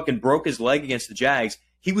Mahomes fucking broke his leg against the Jags.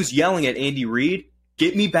 He was yelling at Andy Reid,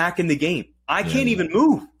 get me back in the game. I can't even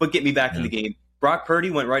move, but get me back in the game. Brock Purdy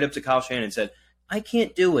went right up to Kyle Shanahan and said, I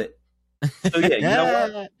can't do it. So, yeah, you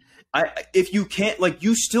know what? If you can't,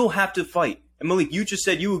 you still have to fight. And Malik, you just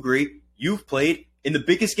said you agree. You've played in the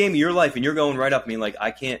biggest game of your life, and you're going right up to me like,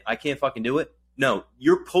 I can't fucking do it. No,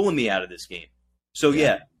 you're pulling me out of this game. So,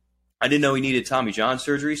 yeah, I didn't know he needed Tommy John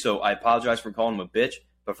surgery, so I apologize for calling him a bitch.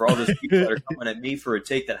 But for all those people that are coming at me for a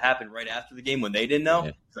take that happened right after the game when they didn't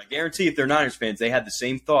know, I guarantee if they're Niners fans, they had the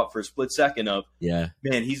same thought for a split second of, man,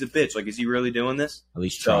 he's a bitch. Like, is he really doing this? At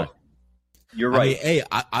least try. So, you're right. I mean, hey,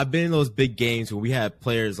 I've been in those big games where we have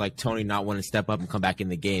players like Tony not wanting to step up and come back in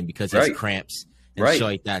the game because he has cramps and shit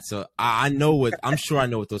like that. So I'm sure I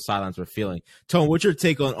know what those sidelines were feeling. Tone, what's your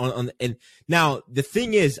take on and now the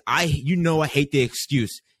thing is, I hate the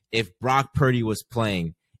excuse. If Brock Purdy was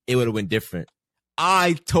playing, it would have been different.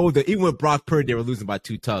 I told them, even with Brock Purdy, they were losing by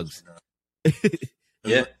 2 tugs.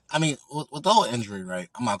 Yeah. I mean, with the whole injury, right?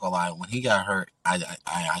 I'm not gonna lie. When he got hurt, I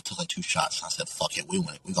took like 2 shots and I said, "Fuck it, we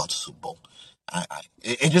win. We go to Super Bowl."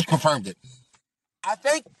 It just confirmed it. I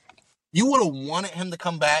think you would have wanted him to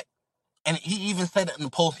come back, and he even said it in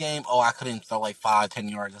the post game. Oh, I couldn't throw like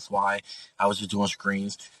 5-10 yards. That's why I was just doing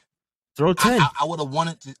screens. Throw 10. I would have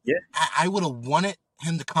wanted to. Yeah. I would have wanted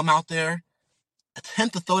him to come out there,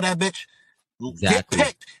 attempt to throw that bitch, get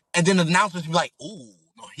picked, and then the announcers be like, "Ooh,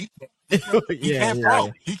 no, he can't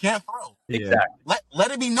throw. He can't throw." Exactly.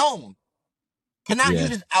 Let it be known. Cannot you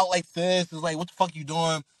just out like this? It's like, what the fuck you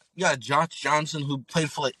doing? You got Josh Johnson who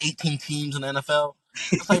played for like 18 teams in the NFL.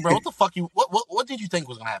 It's like, bro, what the fuck what did you think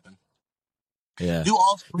was gonna happen? Yeah.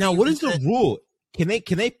 Now, what is the rule? Can they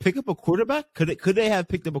pick up a quarterback? Could they have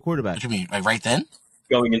picked up a quarterback? What do you mean? Like right then?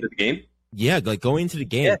 Going into the game? Yeah, like going into the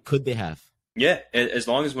game, could they have? Yeah, as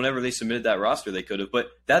long as whenever they submitted that roster, they could have. But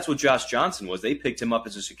that's what Josh Johnson was. They picked him up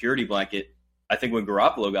as a security blanket, I think, when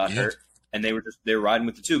Garoppolo got hurt, and they were riding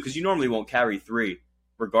with the 2 because you normally won't carry 3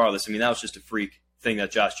 regardless. I mean, that was just a freak thing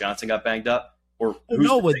that Josh Johnson got banged up. Or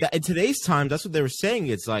in today's time, that's what they were saying.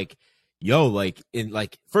 It's like,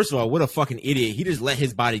 first of all, what a fucking idiot. He just let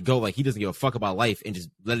his body go like he doesn't give a fuck about life and just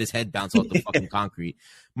let his head bounce off the fucking concrete.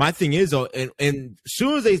 My thing is, though, and as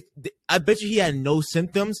soon as I bet you he had no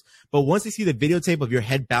symptoms, but once they see the videotape of your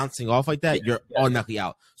head bouncing off like that, you're automatically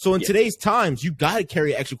out. So in today's times, you got to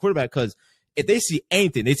carry an extra quarterback because if they see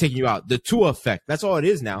anything, they're taking you out. The Tua effect. That's all it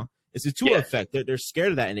is now. It's the Tua effect. They're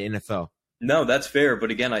scared of that in the NFL. No, that's fair. But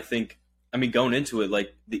again, going into it,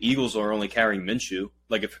 like the Eagles are only carrying Minshew.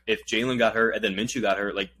 Like if Jalen got hurt and then Minshew got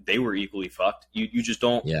hurt, like they were equally fucked. You just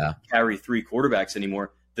don't carry 3 quarterbacks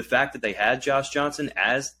anymore. The fact that they had Josh Johnson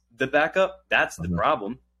as the backup, that's the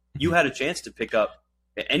problem. You had a chance to pick up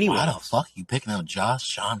anyone. Why the fuck are you picking up Josh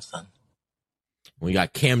Johnson? We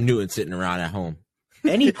got Cam Newton sitting around at home.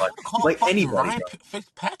 Anybody. Like anybody. Ryan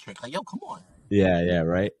Fitzpatrick. Like, yo, come on. Yeah,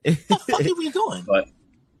 right. What the fuck are we doing? But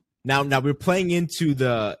now we're playing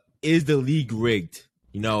into is the league rigged?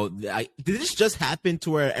 Did this just happen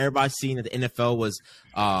to where everybody's seeing that the NFL was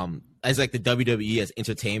as like the WWE as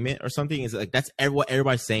entertainment or something? Is it like that's what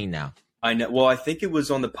everybody's saying now? I know. Well, I think it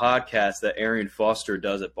was on the podcast that Arian Foster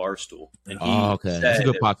does at Barstool. And okay. That's a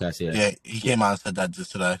good podcast, Yeah, he came out and said that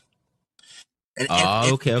just today.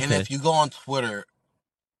 And okay. And if you go on Twitter,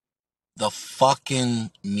 the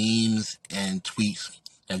fucking memes and tweets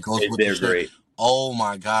that goes with they're the great. Shit, oh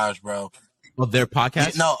my gosh, bro. Of their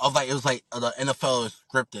podcast? No, it was like the NFL is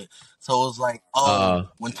scripted. So it was like,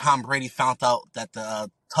 when Tom Brady found out that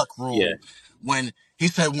the tuck rule, when he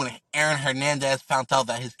said when Aaron Hernandez found out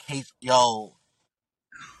that his case,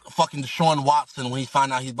 fucking Deshaun Watson, when he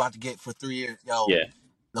found out he's about to get for 3 years,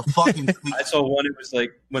 the fucking tweet. I saw one, it was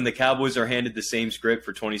like when the Cowboys are handed the same script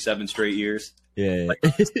for 27 straight years. Yeah. Like,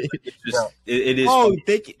 it is. Oh,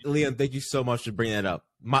 thank you, Liam. Thank you so much for bringing that up.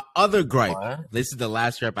 My other gripe, this is the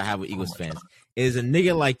last gripe I have with Eagles fans, is a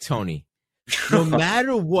nigga like Tony. No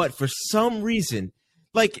matter what, for some reason,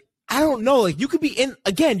 like, I don't know, like, you could be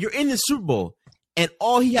you're in the Super Bowl, and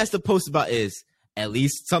all he has to post about is at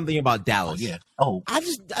least something about Dallas. I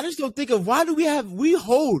just don't think of why do we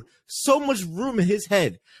hold so much room in his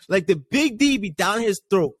head, like the big D be down his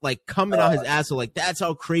throat, like coming out his asshole, like that's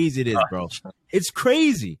how crazy it is, bro. It's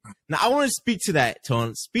crazy. Now I want to speak to that,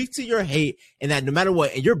 Tone. Speak to your hate, and that no matter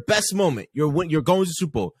what, in your best moment, you're going to the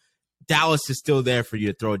Super Bowl, Dallas is still there for you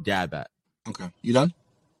to throw a jab at. Okay, you done?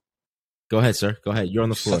 Go ahead, sir. Go ahead. You're on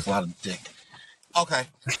the floor. That's a lot of dick. Okay,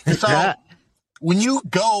 so when you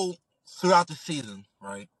go throughout the season,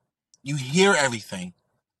 right? You hear everything.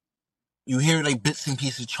 You hear like bits and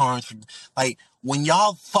pieces, charms. Like when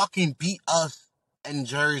y'all fucking beat us in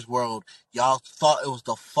Jerry's World, y'all thought it was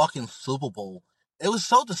the fucking Super Bowl. It was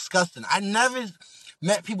so disgusting. I never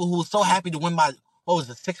met people who were so happy to win by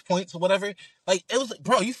 6 points or whatever. Like it was like,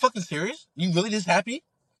 bro, you fucking serious? You really this happy?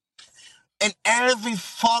 And every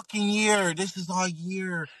fucking year, this is our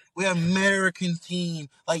year. We're American team.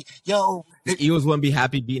 Like, yo, the Eagles wouldn't be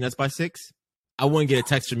happy beating us by 6. I wouldn't get a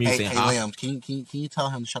text from you saying, "Hey, Williams, can you tell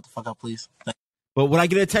him to shut the fuck up, please?" But would I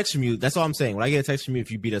get a text from you? That's all I'm saying. Would I get a text from you if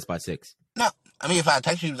you beat us by 6? No, I mean, if I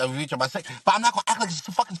text you, we reach out by 6. But I'm not gonna act like it's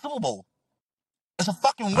a fucking Super Bowl. It's a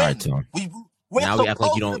fucking win. All right, Tom. We're now so we act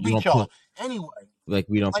like you don't y'all. put Anyway, like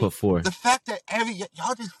we don't put 4. The fact that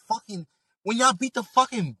y'all just fucking when y'all beat the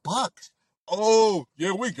fucking Bucks. Oh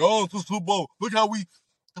yeah, we going to Super Bowl. Look how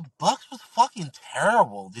the Bucks was fucking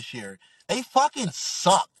terrible this year. They fucking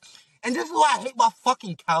suck. And this is why I hate my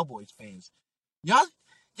fucking Cowboys fans. Y'all,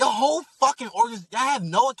 your whole fucking organization, y'all have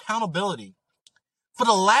no accountability. For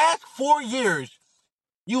the last 4 years,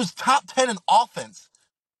 you was top 10 in offense.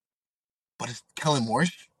 But it's Kellen Moore.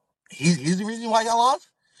 He's the reason why y'all lost?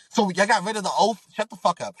 So y'all got rid of the shut the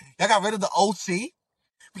fuck up. Y'all got rid of the OC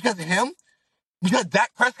because of him? Because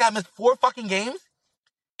Dak Prescott missed 4 fucking games?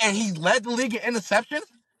 And he led the league in interceptions?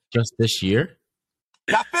 Just this year?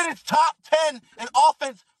 Y'all finished top 10 in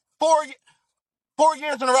offense 4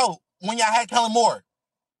 years in a row when y'all had Kellen Moore.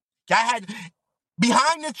 Y'all had,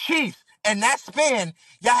 behind the Chiefs, and that span,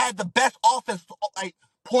 y'all had the best offense, like,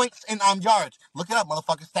 points and yards. Look it up,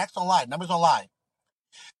 motherfucker. Stats don't lie. Numbers don't lie.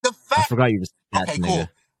 I forgot you just okay, cool. Nigga.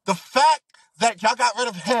 The fact that y'all got rid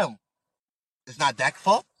of him is not Dak's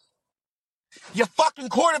fault. Your fucking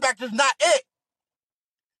quarterback is not it.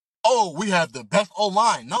 Oh, we have the best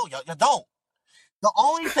O-line. No, y'all don't. The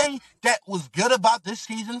only thing that was good about this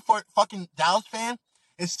season for fucking Dallas fans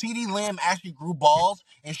is CeeDee Lamb actually grew balls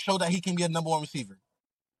and showed that he can be a number 1 receiver.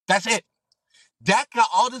 That's it. Dak got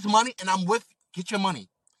all this money, and I'm with get your money.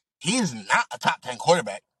 He is not a top 10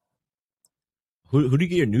 quarterback. Who do you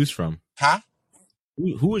get your news from? Huh?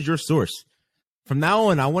 Who is your source? From now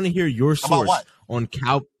on, I want to hear your source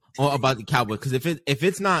about the Cowboys. Because if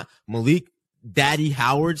it's not Malik Daddy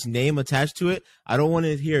Howard's name attached to it, I don't want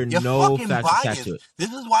to hear no facts attached to it.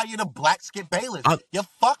 This is why you're the black Skip Bayless. You're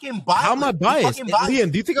fucking biased. How am I biased?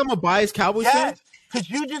 Liam, do you think I'm a biased Cowboys fan? Because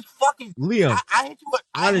you just fucking Liam. I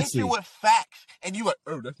hit you with facts, and you were,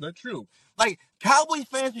 oh, that's not true. Like, Cowboys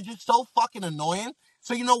fans are just so fucking annoying.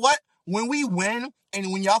 So you know what? When we win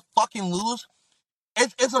and when y'all fucking lose,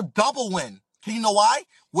 it's a double win. Cause you know why?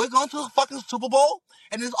 We're going to the fucking Super Bowl,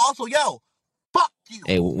 and it's also, fuck you.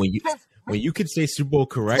 Hey, when you can say Super Bowl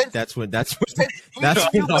correct, that's when I'll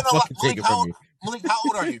fucking take it from you. Malik, how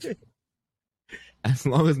old are you? As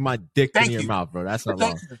long as my dick in your mouth, bro. That's not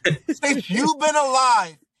long. Since you've been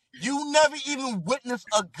alive, you never even witnessed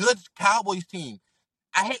a good Cowboys team.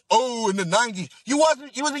 In the 90s. You was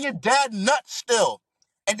in your dad's nuts still.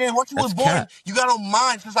 And then once you was born, you got on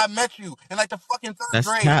mine since I met you in like the fucking 3rd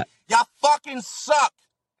grade. Cat. Y'all fucking suck.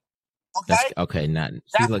 Okay? Okay, not.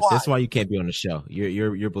 See, look, that's why you can't be on the show.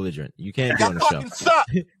 You're belligerent. You can't be on the show. Y'all fucking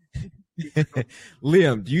suck.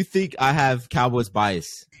 Liam, do you think I have Cowboys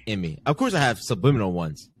bias in me? Of course I have subliminal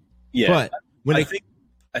ones. Yeah. But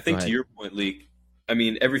I think to your point, Leek, I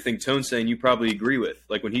mean, everything Tone's saying you probably agree with.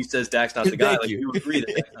 Like when he says Dak's not the guy, you agree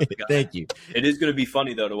that Dak's not the guy. Thank you. It is going to be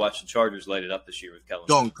funny, though, to watch the Chargers light it up this year with Kellen.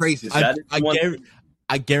 Going crazy.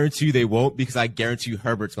 I guarantee you they won't, because I guarantee you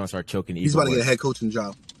Herbert's going to start choking. He's about to get a head coaching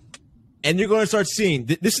job. And you're going to start seeing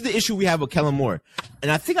this is the issue we have with Kellen Moore.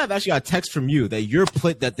 And I think I've actually got a text from you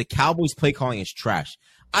that that the Cowboys play calling is trash.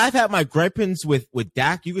 I've had my gripings with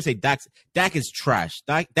Dak. You could say Dak is trash.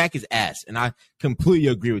 Dak is ass. And I completely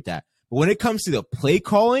agree with that. But when it comes to the play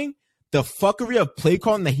calling, the fuckery of play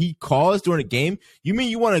calling that he calls during a game, you mean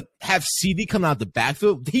you want to have CD come out the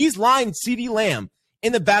backfield? He's lying CD Lamb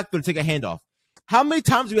in the backfield to take a handoff. How many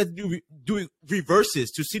times do we have to do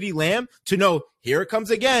reverses to CD Lamb to know here it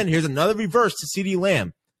comes again? Here's another reverse to CD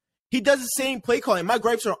Lamb. He does the same play calling. My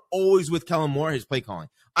gripes are always with Kellen Moore, his play calling.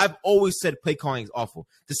 I've always said play calling is awful.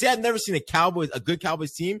 To say I've never seen a good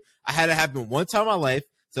Cowboys team, I had it happen one time in my life,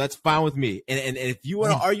 so that's fine with me. And if you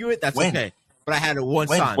want to argue it, that's okay. But I had it one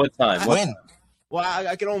time. What time? Well,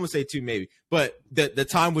 I can almost say 2 maybe. But the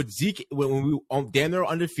time with Zeke when we damn near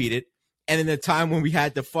undefeated, and then the time when we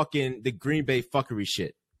had the Green Bay fuckery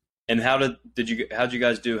shit. And how'd you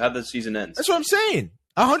guys do? How'd the season end? That's what I'm saying.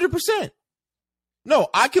 100%. No,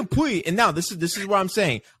 I completely. And now this is what I'm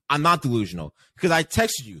saying. I'm not delusional, because I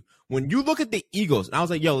texted you when you look at the Eagles, and I was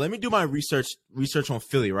like, "Yo, let me do my research on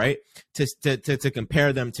Philly, right? To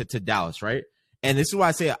compare them to Dallas, right?" And this is why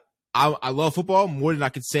I say I love football more than I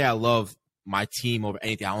could say I love my team over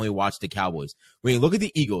anything. I only watch the Cowboys. When you look at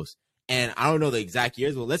the Eagles, and I don't know the exact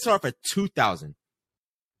years, but let's start off at 2000.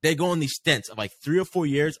 They go on these stints of like 3 or 4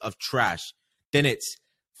 years of trash. Then it's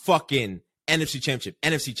fucking NFC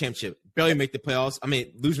Championship, barely make the playoffs. I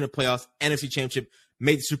mean, losing the playoffs, NFC Championship,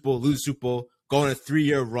 made the Super Bowl, lose the Super Bowl, go on a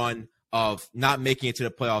 3-year run of not making it to the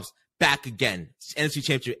playoffs, back again. NFC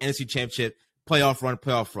Championship, playoff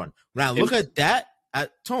run. When I look at that,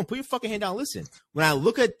 Tone, put your fucking hand down, listen. When I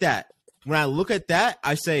look at that, when I look at that,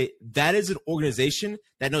 I say that is an organization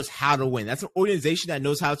that knows how to win. That's an organization that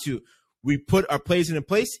knows how to. We put our plays in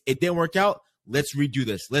place. It didn't work out. Let's redo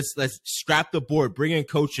this. Let's strap the board, bring in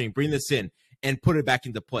coaching, bring this in, and put it back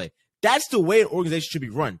into play. That's the way an organization should be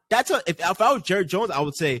run. If I was Jerry Jones, I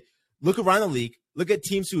would say, look around the league. Look at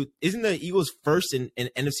teams who isn't the Eagles first in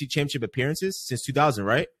NFC Championship appearances since 2000,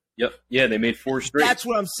 right? Yep. Yeah, they made 4 straight. That's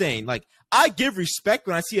what I'm saying. Like, I give respect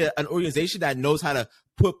when I see an organization that knows how to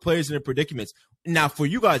put players in their predicaments. Now, for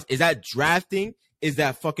you guys, is that drafting? Is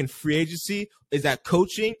that fucking free agency? Is that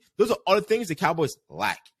coaching? Those are all the things the Cowboys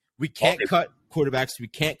lack. We can't cut quarterbacks. We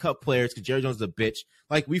can't cut players because Jerry Jones is a bitch.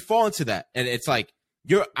 Like, we fall into that. And it's like,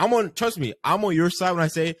 trust me, I'm on your side when I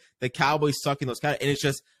say the Cowboys suck in those kind of, and it's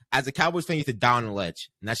just, as a Cowboys fan, you have to die on the ledge.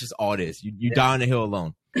 And that's just all it is. You die on the hill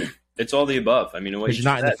alone. It's all the above. I mean, you're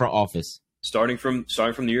not in the front office. Starting from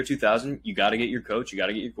the year 2000, you got to get your coach. You got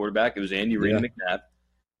to get your quarterback. It was Andy Reid and McNabb.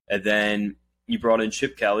 And then you brought in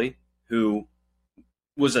Chip Kelly, who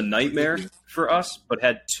was a nightmare for us, but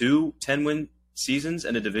had 2 10-win seasons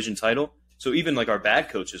and a division title. So even like our bad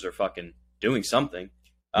coaches are fucking doing something.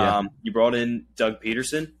 Yeah. You brought in Doug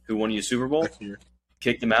Peterson, who won you a Super Bowl,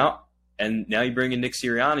 kicked him out. And now you bring in Nick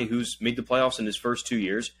Sirianni, who's made the playoffs in his first 2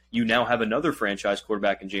 years. You now have another franchise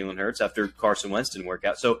quarterback in Jalen Hurts after Carson Wentz didn't work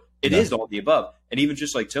out. So it is all the above. And even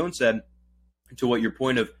just like Tone said, to what your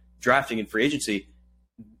point of drafting and free agency,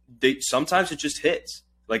 sometimes it just hits.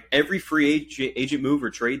 Like every free agent move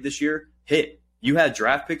or trade this year hit. You had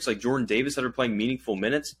draft picks like Jordan Davis that are playing meaningful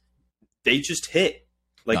minutes. They just hit.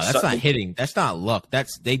 Like no, that's not hitting. That's not luck.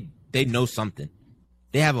 That's they know something.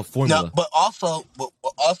 They have a formula. No, but also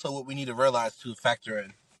what we need to realize to factor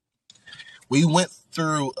in, we went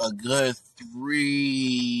through a good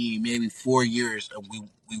 3, maybe 4 years, and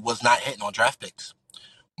we was not hitting on draft picks.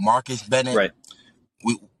 Marcus Bennett. Right.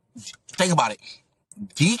 We think about it.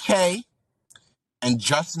 DK and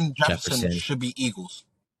Justin Jefferson should be Eagles.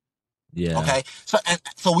 Yeah. Okay.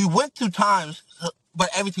 So we went through times, but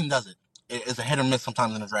every team does it. It's a hit or miss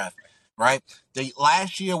sometimes in the draft, right? The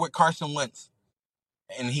last year with Carson Wentz,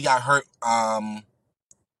 and he got hurt.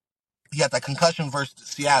 He got that concussion versus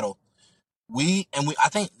Seattle. I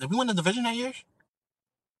think, did we win the division that year?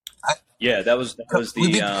 Yeah, that was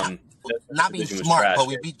the not being smart, but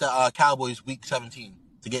we beat the Cowboys week 17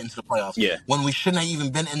 to get into the playoffs. Yeah, when we shouldn't have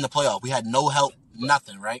even been in the playoff, we had no help,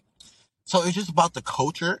 nothing, right? So it's just about the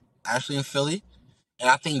culture, actually in Philly, and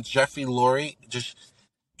I think Jeffrey Lurie just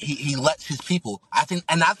he lets his people. I think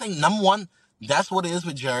number one, that's what it is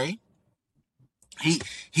with Jerry.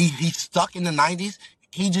 He's stuck in the 90s.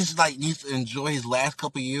 He just needs to enjoy his last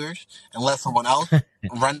couple of years and let someone else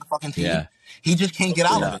run the fucking team. Yeah. He just can't get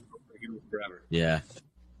out of it. Yeah,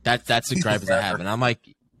 that's a gripe I have, and I'm like,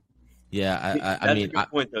 I mean, a good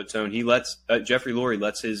point though, Tone. He lets Jeffrey Lurie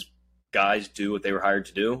lets his guys do what they were hired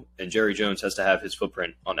to do, and Jerry Jones has to have his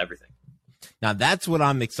footprint on everything. Now that's what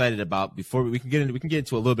I'm excited about. Before we can get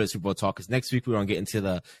into a little bit of Super Bowl talk, because next week we're gonna get into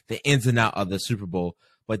the ins and out of the Super Bowl.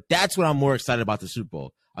 But that's what I'm more excited about the Super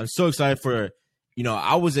Bowl. I'm so excited for,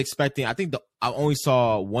 I was expecting, I only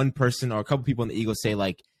saw one person or a couple people in the Eagles say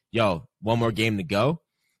like, yo, one more game to go.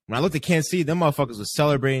 When I looked at Kansas City, them motherfuckers were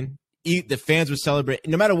celebrating. The fans were celebrating.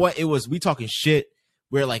 No matter what it was, we talking shit.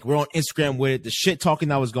 We're on Instagram with it. The shit talking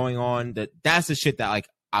that was going on, that's the shit that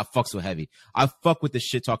I fuck so heavy. I fuck with the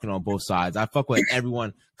shit talking on both sides. I fuck with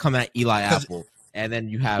everyone coming at Eli Apple. And then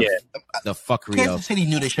you have the fuckery of Kansas City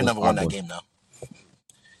knew they should never won that game though.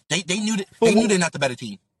 They knew that they knew they're not the better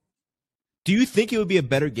team. Do you think it would be a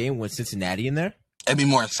better game with Cincinnati in there? It'd be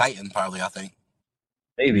more exciting, probably. I think.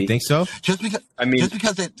 Maybe. You think so? Just because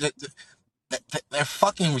they're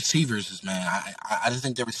fucking receivers, man. I just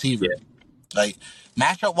think they're receivers. Yeah.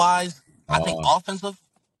 Matchup wise, I think offensive.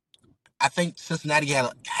 I think Cincinnati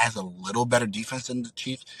has a little better defense than the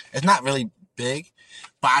Chiefs. It's not really big,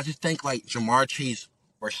 but I just think Jamar Chase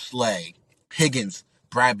or Slay, Higgins,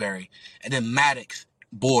 Bradbury, and then Maddox,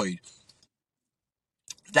 Boyd.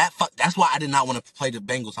 That's why I did not want to play the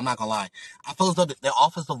Bengals. I'm not gonna lie. I feel as though their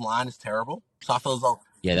offensive line is terrible. So I feel as though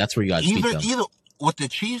that's where you guys either with the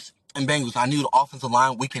Chiefs and Bengals, I knew the offensive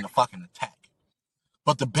line we can fucking attack.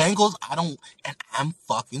 But the Bengals, I'm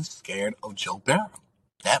fucking scared of Joe Burrow.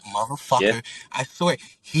 That motherfucker, I swear,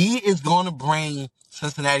 he is going to bring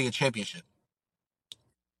Cincinnati a championship.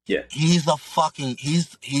 Yeah, he's a fucking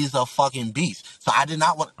beast. So I did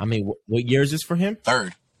not want. I mean, what year is this for him?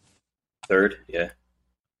 Third, yeah.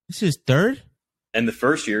 This is third. And the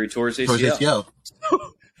first year he tore his ACL.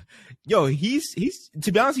 Yo, he's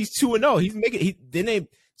to be honest, he's 2-0. He's making he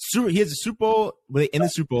has a Super Bowl in the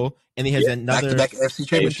Super Bowl, and he has another back-to-back FC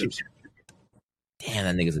championships. Damn,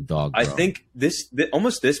 that nigga's a dog, bro. I think this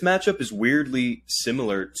matchup is weirdly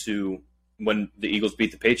similar to when the Eagles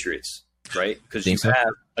beat the Patriots, right? Because you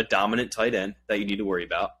have a dominant tight end that you need to worry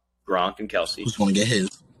about, Gronk and Kelsey. Who's going to get his?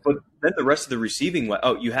 But then the rest of the receiving,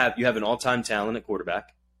 you have an all-time talent at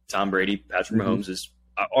quarterback. Tom Brady, Patrick Mahomes is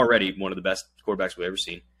already one of the best quarterbacks we've ever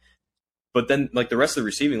seen. But then, like, the rest of the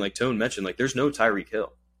receiving, like Tone mentioned, like, there's no Tyreek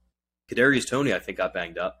Hill. Kadarius Toney, I think, got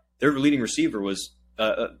banged up. Their leading receiver was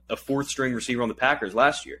a fourth-string receiver on the Packers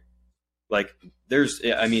last year. Like,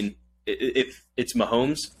 if it's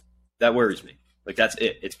Mahomes, that worries me. Like, that's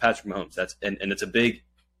it. It's Patrick Mahomes. And it's a big,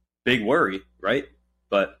 big worry, right?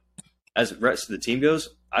 But as the rest of the team goes,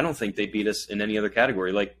 I don't think they beat us in any other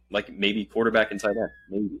category, like maybe quarterback and tight end.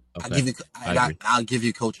 Maybe. Okay. I'll give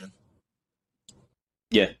you coaching.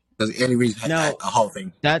 Yeah. Because Andy Reid's had a whole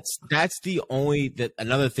thing. That's the only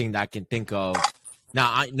another thing that I can think of. Now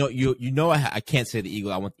I know I can't say the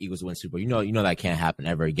Eagles. I want the Eagles to win Super Bowl. You know that can't happen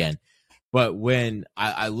ever again. But when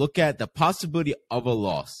I look at the possibility of a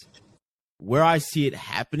loss, where I see it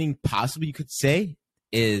happening, possibly you could say,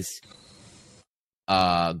 is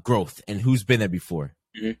growth and who's been there before.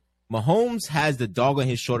 Mm-hmm. Mahomes has the dog on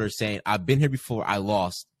his shoulder saying, I've been here before, I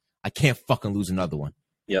lost. I can't fucking lose another one.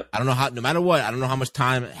 Yep. I don't know how, no matter what, I don't know how much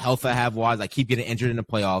time, health I have wise. I keep getting injured in the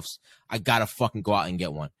playoffs. I gotta fucking go out and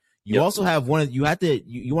get one. You also have one of, you want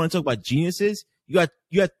to talk about geniuses? You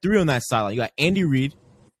got three on that sideline. You got Andy Reid,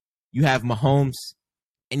 you have Mahomes,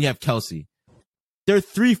 and you have Kelsey. There are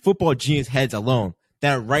three football genius heads alone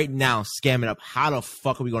that are right now scamming up how the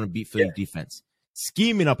fuck are we going to beat Philly defense?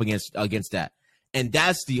 Scheming up against that. And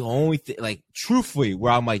that's the only thing, like, truthfully,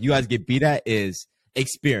 where I'm like, you guys get beat at is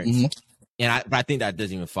experience. Mm-hmm. But I think that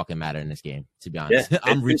doesn't even fucking matter in this game, to be honest. Yeah,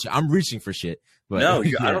 I'm reaching for shit. But no,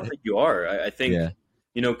 I don't think you are. I think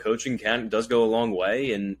coaching does go a long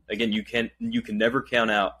way, and again, you can never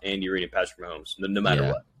count out Andy Reid and Patrick Mahomes, no matter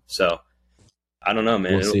what. So I don't know,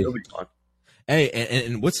 man. It'll be fun. Hey,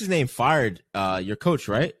 and what's his name? Fired your coach,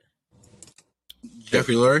 right?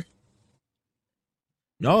 Jeffrey Lurie?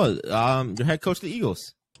 No, your head coach of the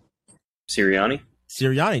Eagles. Sirianni.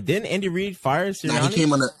 Didn't Andy Reid fire Sirianni? Nah, he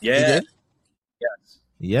came on the He did? Yes.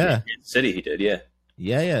 Yeah. City he did, yeah.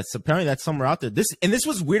 Yeah. So apparently that's somewhere out there. This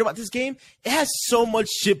was weird about this game. It has so much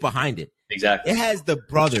shit behind it. Exactly. It has the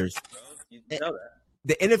brothers. You know that.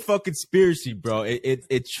 The NFL conspiracy, bro.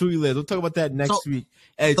 It truly lives. We'll talk about that next week.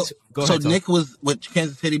 Hey, go ahead. So Nick was with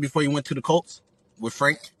Kansas City before he went to the Colts with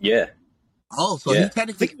Frank? Yeah. Oh, so he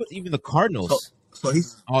technically, I think it was even the Cardinals. So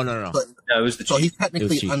he's no. No, it was the so he's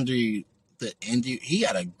technically under the Indy. He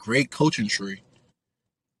had a great coaching tree.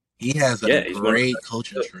 He has a great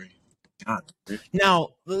coaching tree. God. Now,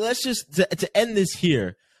 let's just to end this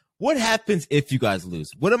here. What happens if you guys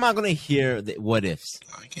lose? What am I going to hear? What ifs?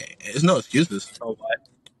 Okay, there's no excuses. Oh, what?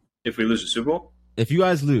 If we lose the Super Bowl? If you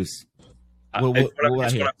guys lose, what I'm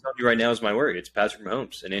telling you right now is my word. It's Patrick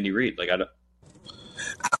Mahomes and Andy Reid. Like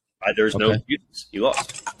there's no excuses. You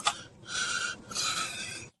lost.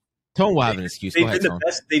 Tone will have an excuse. They've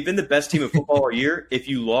been the best team in football all year. If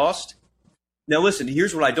you lost, now listen.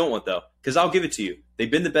 Here's what I don't want though, because I'll give it to you. They've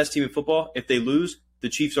been the best team in football. If they lose, the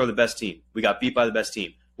Chiefs are the best team. We got beat by the best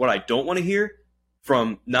team. What I don't want to hear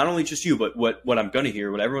from not only just you, but what I'm going to hear,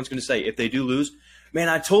 what everyone's going to say, if they do lose, man,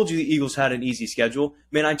 I told you the Eagles had an easy schedule.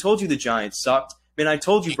 Man, I told you the Giants sucked. Man, I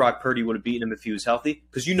told you Brock Purdy would have beaten him if he was healthy,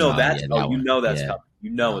 because you know that's coming. You know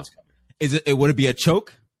it's coming. Would it be a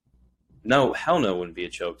choke? No, hell no, it wouldn't be a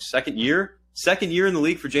choke. Second year in the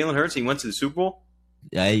league for Jalen Hurts. He went to the Super Bowl.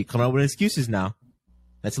 Yeah, you come up with excuses now.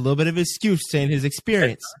 That's a little bit of an excuse saying his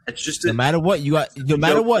experience. It's just no matter what you got. No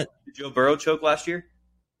matter what. Did Joe Burrow choke last year?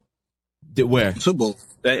 Where? Super Bowl.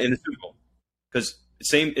 In the Super Bowl, because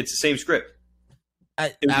it's the same script.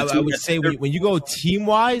 I would say when you go team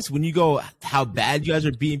wise, when you go how bad you guys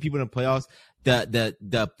are beating people in the playoffs,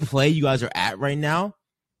 the play you guys are at right now.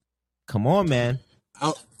 Come on, man.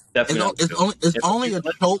 It's only a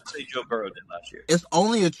choke. Joe Burrow did last year. It's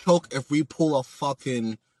only a choke if we pull a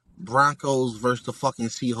fucking Broncos versus the fucking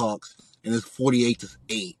Seahawks and it's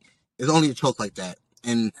 48-8. It's only a choke like that.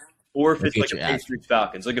 Or if it's like a Patriots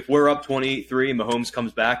Falcons. Like if we're up 23 and Mahomes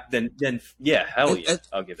comes back, then yeah, hell yeah.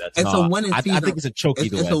 I'll give that to you. I think it's a choke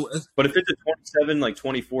either way. But if it's a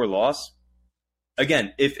 27-24 loss,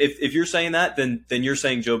 again, if you're saying that, then you're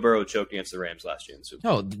saying Joe Burrow choked against the Rams last year in the Super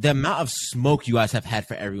Bowl. No, the amount of smoke you guys have had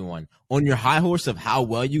for everyone. On your high horse of how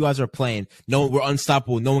well you guys are playing, no, we're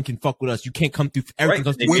unstoppable. No one can fuck with us. You can't come through. Everything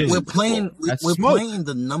comes through. We're playing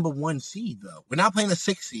the number one seed, though. We're not playing the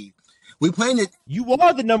 6th seed. We're playing it. You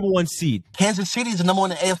are the number one seed. Kansas City is the number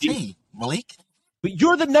one in the AFC, Malik. But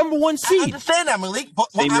you're the number one seed. I understand that, Malik.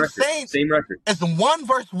 But same what record. I'm saying Same record. It's 1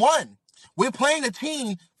 versus 1. We're playing a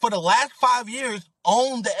team for the last 5 years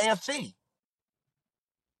owned the AFC.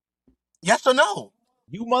 Yes or no?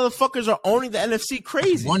 You motherfuckers are owning the NFC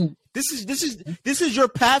crazy. This is your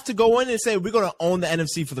path to go in and say we're gonna own the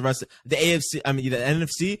NFC for the rest of the AFC. I mean the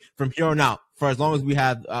NFC from here on out for as long as we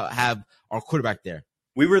have our quarterback there.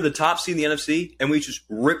 We were the top seed in the NFC, and we just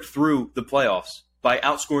ripped through the playoffs by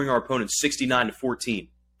outscoring our opponents 69-14.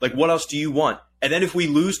 Like, what else do you want? And then if we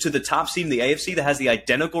lose to the top seed in the AFC that has the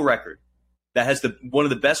identical record, that has one of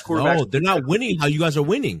the best quarterbacks. No, they're not winning how you guys are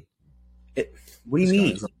winning. What do you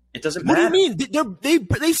mean? It doesn't matter. What do you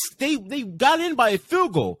mean? They got in by a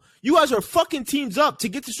field goal. You guys are fucking teams up to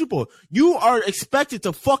get to Super Bowl. You are expected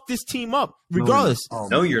to fuck this team up regardless.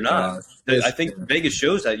 No, you're not. I think Vegas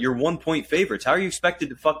shows that you're 1-point favorites. How are you expected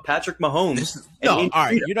to fuck Patrick Mahomes? No, all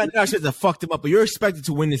right. You're not expected to fuck them up, but you're expected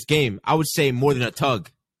to win this game. I would say more than a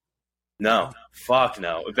tug. No. Fuck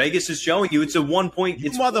no. Vegas is showing you it's a 1-point.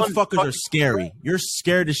 You motherfuckers are scary. You're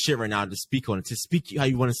scared as shit right now to speak on it, to speak how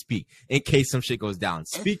you want to speak in case some shit goes down.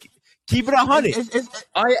 Speak. Keep it 100.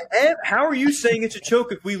 I am. How are you saying it's a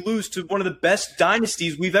choke if we lose to one of the best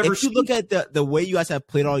dynasties we've ever seen? If you look at the way you guys have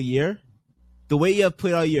played all year,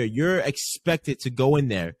 you're expected to go in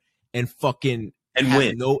there and fucking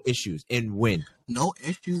win. No issues and win. No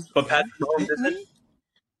issues. But Patrick Mahomes isn't.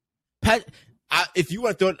 If you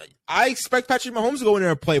want to throw it, I expect Patrick Mahomes to go in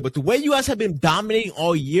there and play, but the way you guys have been dominating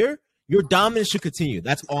all year, your dominance should continue.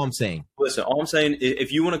 That's all I'm saying. Listen, all I'm saying,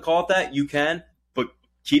 if you want to call it that, you can, but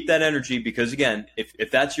keep that energy because, again,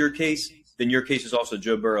 if that's your case, then your case is also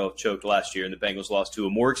Joe Burrow choked last year and the Bengals lost to a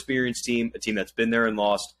more experienced team, a team that's been there and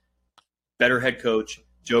lost, better head coach.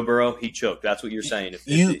 Joe Burrow, he choked. That's what you're saying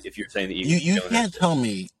if you're saying the Eagles. You can't tell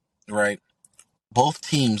me, right, both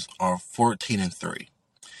teams are 14-3.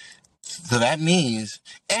 So that means,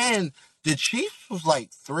 and the Chiefs was like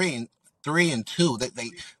 3-2.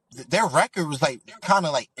 Their record was like kind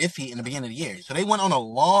of like iffy in the beginning of the year. So they went on a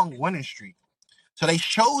long winning streak. So they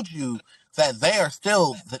showed you that they are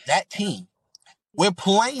still that team. We're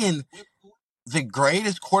playing the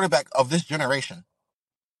greatest quarterback of this generation.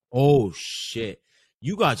 Oh shit!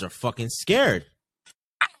 You guys are fucking scared.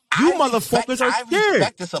 You motherfuckers are scared. I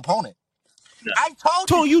respect this opponent. No. I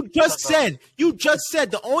told you. You just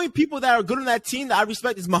said the only people that are good on that team that I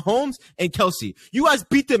respect is Mahomes and Kelsey. You guys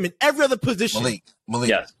beat them in every other position. Malik.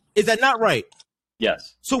 Yes. Is that not right?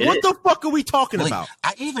 Yes. So what the fuck are we talking about?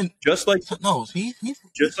 I even just like he's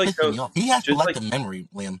just like he has selective memory,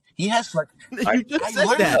 Liam. He has selective. I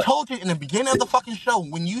literally told you in the beginning of the fucking show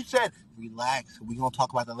when you said relax, we're gonna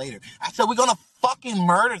talk about that later. I said we're gonna fucking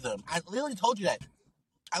murder them. I literally told you that.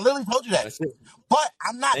 But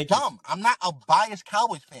I'm not dumb. I'm not a biased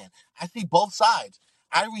Cowboys fan. I see both sides.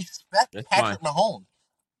 I respect Patrick Mahomes.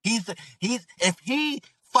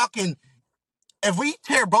 If we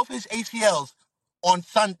tear both his ACLs on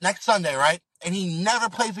next Sunday, right, and he never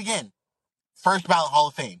plays again, first ballot Hall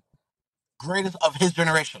of Fame, greatest of his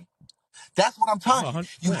generation. That's what I'm telling you.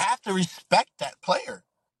 You have to respect that player.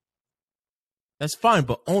 That's fine,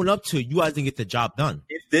 but own up to it. You guys didn't get the job done.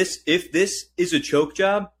 If this is a choke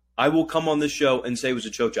job, I will come on this show and say it was a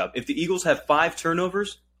choke job. If the Eagles have 5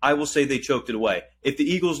 turnovers, I will say they choked it away. If the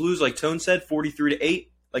Eagles lose, like Tone said, 43-8,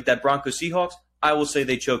 like that Broncos Seahawks, I will say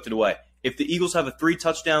they choked it away. If the Eagles have a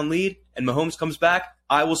 3-touchdown lead and Mahomes comes back,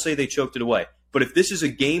 I will say they choked it away. But if this is a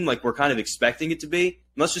game like we're kind of expecting it to be,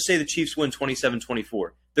 let's just say the Chiefs win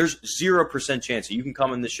 27-24. There's 0% chance that you can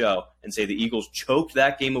come in the show and say the Eagles choked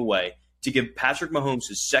that game away to give Patrick Mahomes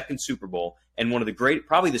his second Super Bowl and one of the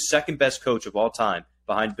probably the second best coach of all time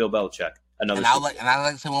behind Bill Belichick. I'd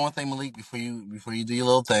like to say one more thing, Malik, before you do your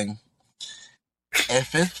little thing.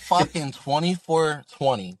 If it's fucking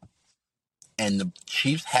 24-20 and the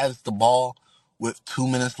Chiefs has the ball with 2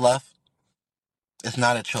 minutes left, it's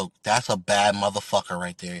not a choke. That's a bad motherfucker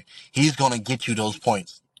right there. He's gonna get you those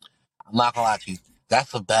points. I'm not gonna lie to you.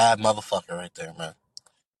 That's a bad motherfucker right there, man.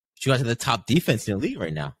 But you guys are the top defense in the league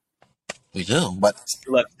right now. We do, but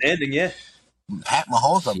still left standing, yeah. Pat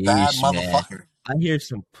Mahomes a bad motherfucker. Man. I hear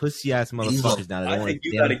some pussy ass motherfuckers now. I think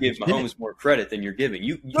you got to give Mahomes more credit than you're giving.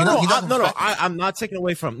 I'm not taking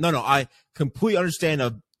away from. I completely understand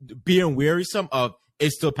of being wearisome of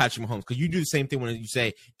it's still Patrick Mahomes because you do the same thing when you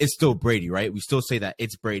say it's still Brady, right? We still say that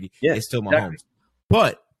it's Brady. Yeah, it's still Mahomes. Exactly.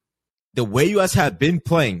 But the way you guys have been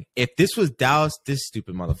playing, if this was Dallas, this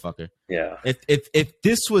stupid motherfucker. Yeah. If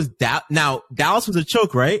this was now Dallas was a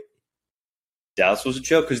choke, right? Dallas was a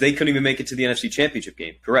choke because they couldn't even make it to the NFC Championship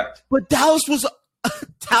game. Correct. But Dallas was,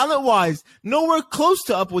 talent-wise, nowhere close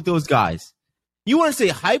to up with those guys. You want to say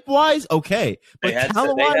hype-wise? Okay. But they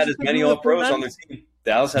had as many All-Pros on their team.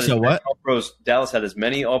 Dallas had as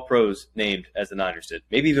many All-Pros named as the Niners did.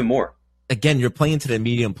 Maybe even more. again, you're playing to the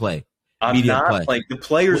medium play. I'm not playing. The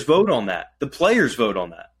players vote on that. The players vote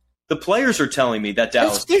on that. The players are telling me that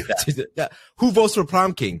Dallas. Who votes for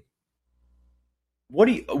prom king? What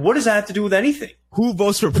does that have to do with anything? Who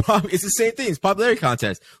votes for prom? It's the same thing. It's popularity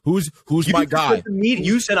contest. Who's my guy?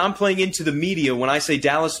 You said I'm playing into the media when I say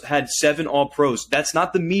Dallas had 7 All-Pros. That's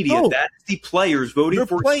not the media. No. That's the players voting You're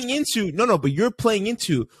for. playing into but you're playing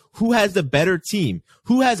into who has the better team,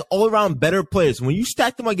 who has all around better players. When you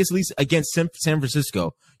stack them against San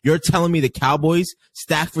Francisco, you're telling me the Cowboys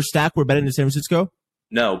stack for stack were better than San Francisco?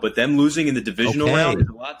 No, but them losing in the divisional round is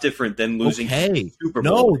a lot different than losing in the Super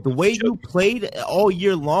Bowl. No, the way you played all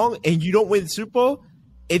year long and you don't win the Super Bowl,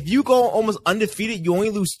 if you go almost undefeated, you only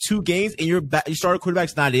lose 2 games and your starter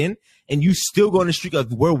quarterback's not in, and you still go on a streak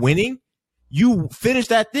of we're winning, you finish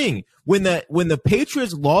that thing. When the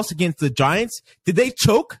Patriots lost against the Giants, did they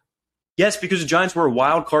choke? Yes, because the Giants were a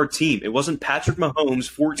wild card team. It wasn't Patrick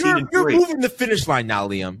Mahomes 14-3. You're moving the finish line now,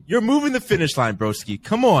 Liam. You're moving the finish line, broski.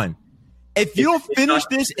 Come on. If you don't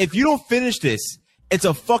finish this, it's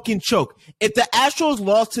a fucking choke. If the Astros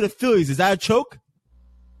lost to the Phillies, is that a choke?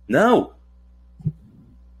 No.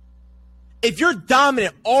 If you're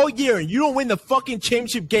dominant all year and you don't win the fucking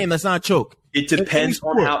championship game, that's not a choke. It depends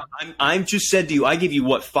on how. I'm just said to you, I give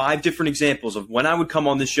you 5 different examples of when I would come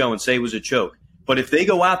on this show and say it was a choke. But if they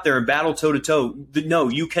go out there and battle toe-to-toe, no,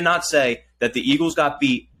 you cannot say that the Eagles got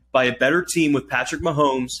beat by a better team with Patrick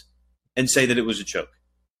Mahomes and say that it was a choke.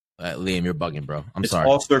 Liam, you're bugging, bro. It's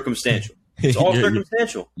all circumstantial. It's all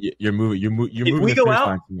circumstantial. You're moving. If we go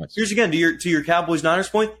out, here's again to your Cowboys Niners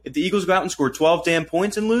point. If the Eagles go out and score 12 damn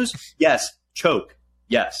points and lose, yes, choke.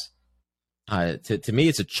 Yes. To me,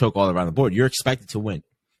 it's a choke all around the board. You're expected to win.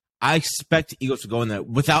 I expect the Eagles to go in there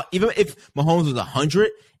without, even if Mahomes was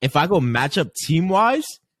 100. If I go matchup team wise,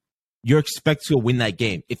 you're expected to win that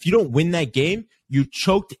game. If you don't win that game, you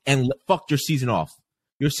choked and fucked your season off.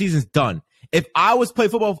 Your season's done. If I was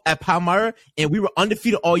playing football at Palmyra and we were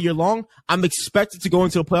undefeated all year long, I'm expected to go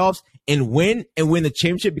into the playoffs and win the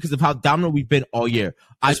championship because of how dominant we've been all year.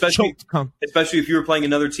 Especially if you were playing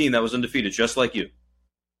another team that was undefeated, just like you.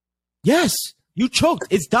 Yes, you choked.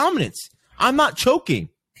 It's dominance. I'm not choking.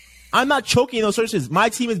 I'm not choking in those circumstances. My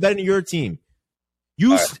team is better than your team.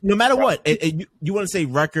 No matter what, you want to say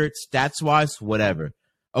record, stats-wise, whatever.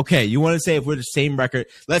 Okay, you want to say if we're the same record,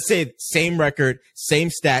 let's say same record, same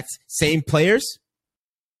stats, same players,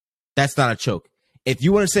 that's not a choke. If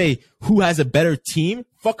you want to say who has a better team,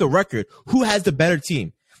 fuck a record. Who has the better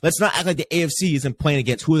team? Let's not act like the AFC isn't playing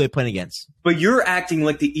against. Who are they playing against? But you're acting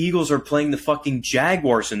like the Eagles are playing the fucking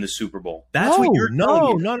Jaguars in the Super Bowl. That's what you're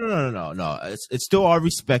telling me. No. It's still our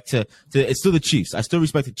respect to it's still the Chiefs. I still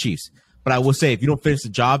respect the Chiefs. But I will say, if you don't finish the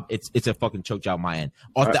job, it's a fucking choke job on my end.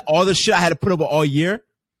 All the shit I had to put up all year,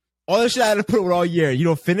 you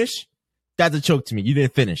don't finish, that's a choke to me. You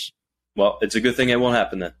didn't finish. Well, it's a good thing it won't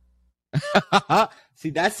happen then.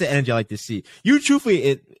 See, that's the energy I like to see. You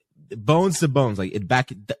truthfully, bones to bones, like it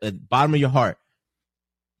back at the bottom of your heart.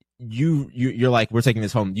 You're like, we're taking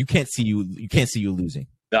this home. You can't see you losing.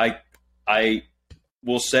 I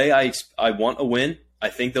will say I want a win. I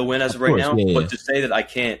think they'll win as of right now. Yeah. But to say that I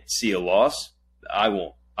can't see a loss, I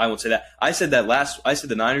won't say that. I said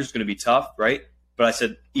the Niners are going to be tough, right? But I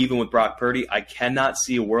said, even with Brock Purdy, I cannot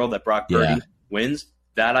see a world that Brock Purdy wins.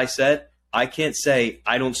 That I said. I can't say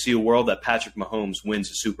I don't see a world that Patrick Mahomes wins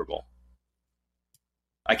a Super Bowl.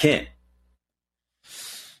 I can't.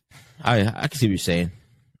 I can see what you're saying.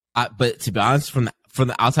 But to be honest, from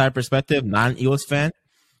the outside perspective, not an Eagles fan,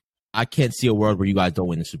 I can't see a world where you guys don't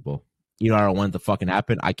win the Super Bowl. I don't want it to fucking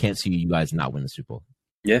happen. I can't see you guys not win the Super Bowl.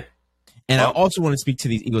 Yeah. And I also want to speak to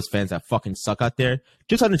these Eagles fans that fucking suck out there.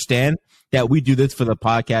 Just understand that we do this for the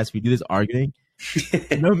podcast. We do this arguing.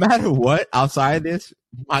 No matter what, outside of this,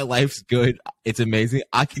 my life's good. It's amazing.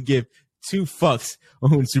 I could give 2 fucks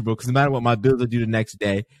on the Super Bowl because no matter what, my Bills will do the next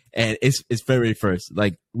day. And it's February 1st.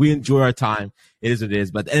 Like, we enjoy our time. It is what it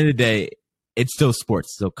is. But at the end of the day, it's still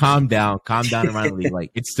sports. So calm down around the league.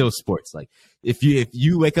 Like, it's still sports. Like, if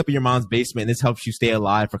you wake up in your mom's basement and this helps you stay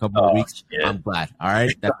alive for a couple of weeks, yeah. I'm glad. All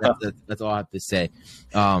right, that's all I have to say.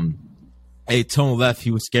 Hey, Tone left.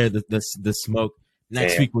 He was scared of the smoke.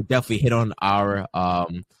 Next week we'll definitely hit on our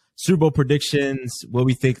Super Bowl predictions, what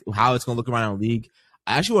we think, how it's gonna look around the league.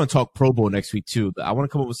 I actually want to talk Pro Bowl next week too. I want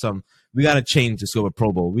to come up with some. We got to change the scope of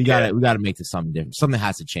Pro Bowl. We got to make this something different. Something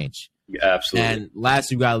has to change. Yeah, absolutely. And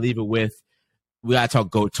last, we got to leave it with. We got to talk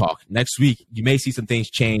GOAT talk. Next week, you may see some things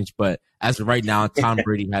change, but as of right now, Tom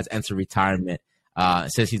Brady has entered retirement.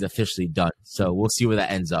 Says he's officially done. So we'll see where that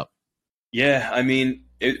ends up. Yeah, I mean,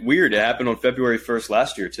 weird. It happened on February 1st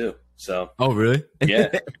last year, too. So. Oh, really? Yeah.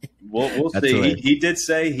 We'll see. He did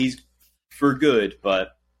say he's for good,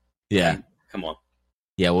 but yeah, come on.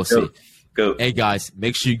 Yeah, we'll see. Go. Hey guys,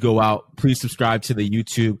 make sure you go out. Please subscribe to the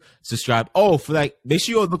YouTube. Subscribe. Oh, for that, make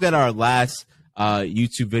sure you go look at our last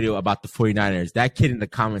YouTube video about the 49ers. That kid in the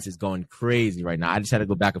comments is going crazy right now. I just had to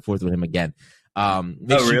go back and forth with him again.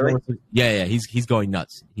 Really? Yeah, he's going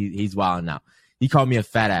nuts. He's wilding now. He called me a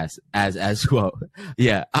fat ass as well.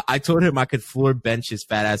 Yeah, I told him I could floor bench his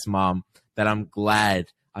fat ass mom. That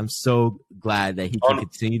I'm so glad that he can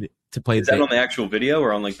continue to play. Is that on the actual video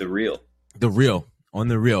or on like the reel? On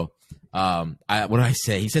the reel. What did I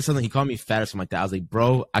say? He said something. He called me fat or something like that. I was like,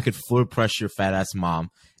 bro, I could floor pressure your fat ass mom.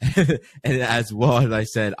 And as well as I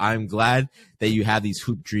said, I'm glad that you have these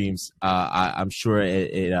hoop dreams. I'm sure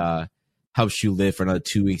it helps you live for another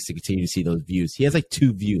 2 weeks to continue to see those views. He has like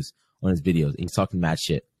 2 views on his videos. He's talking mad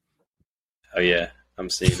shit. Oh yeah, I'm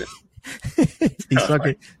seeing it. He's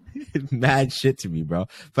talking mad shit to me, bro.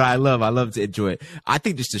 But I love to enjoy it. I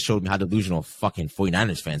think this just showed me how delusional fucking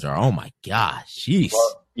 49ers fans are. Oh my gosh, jeez.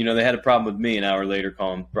 Well, they had a problem with me an hour later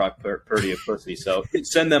calling Brock Purdy a pussy. So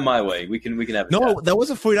send them my way. We can have it. No, that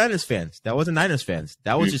wasn't 49ers fans. That wasn't Niners fans.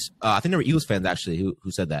 That was just I think there were Eagles fans actually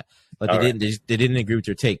who said that. Like they didn't agree with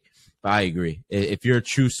your take. But I agree. If you're a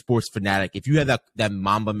true sports fanatic, if you have that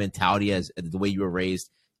Mamba mentality as the way you were raised,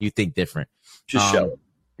 you think different. Just show it.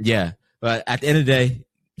 Yeah. But at the end of the day,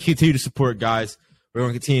 continue to support, guys. We're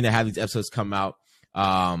going to continue to have these episodes come out.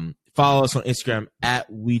 Follow us on Instagram at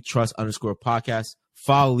WeTrust_podcast.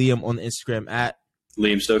 Follow Liam on the Instagram at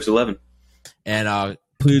Liam Stokes 11. And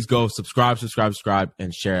please go subscribe,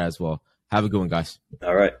 and share as well. Have a good one, guys.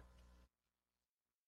 All right.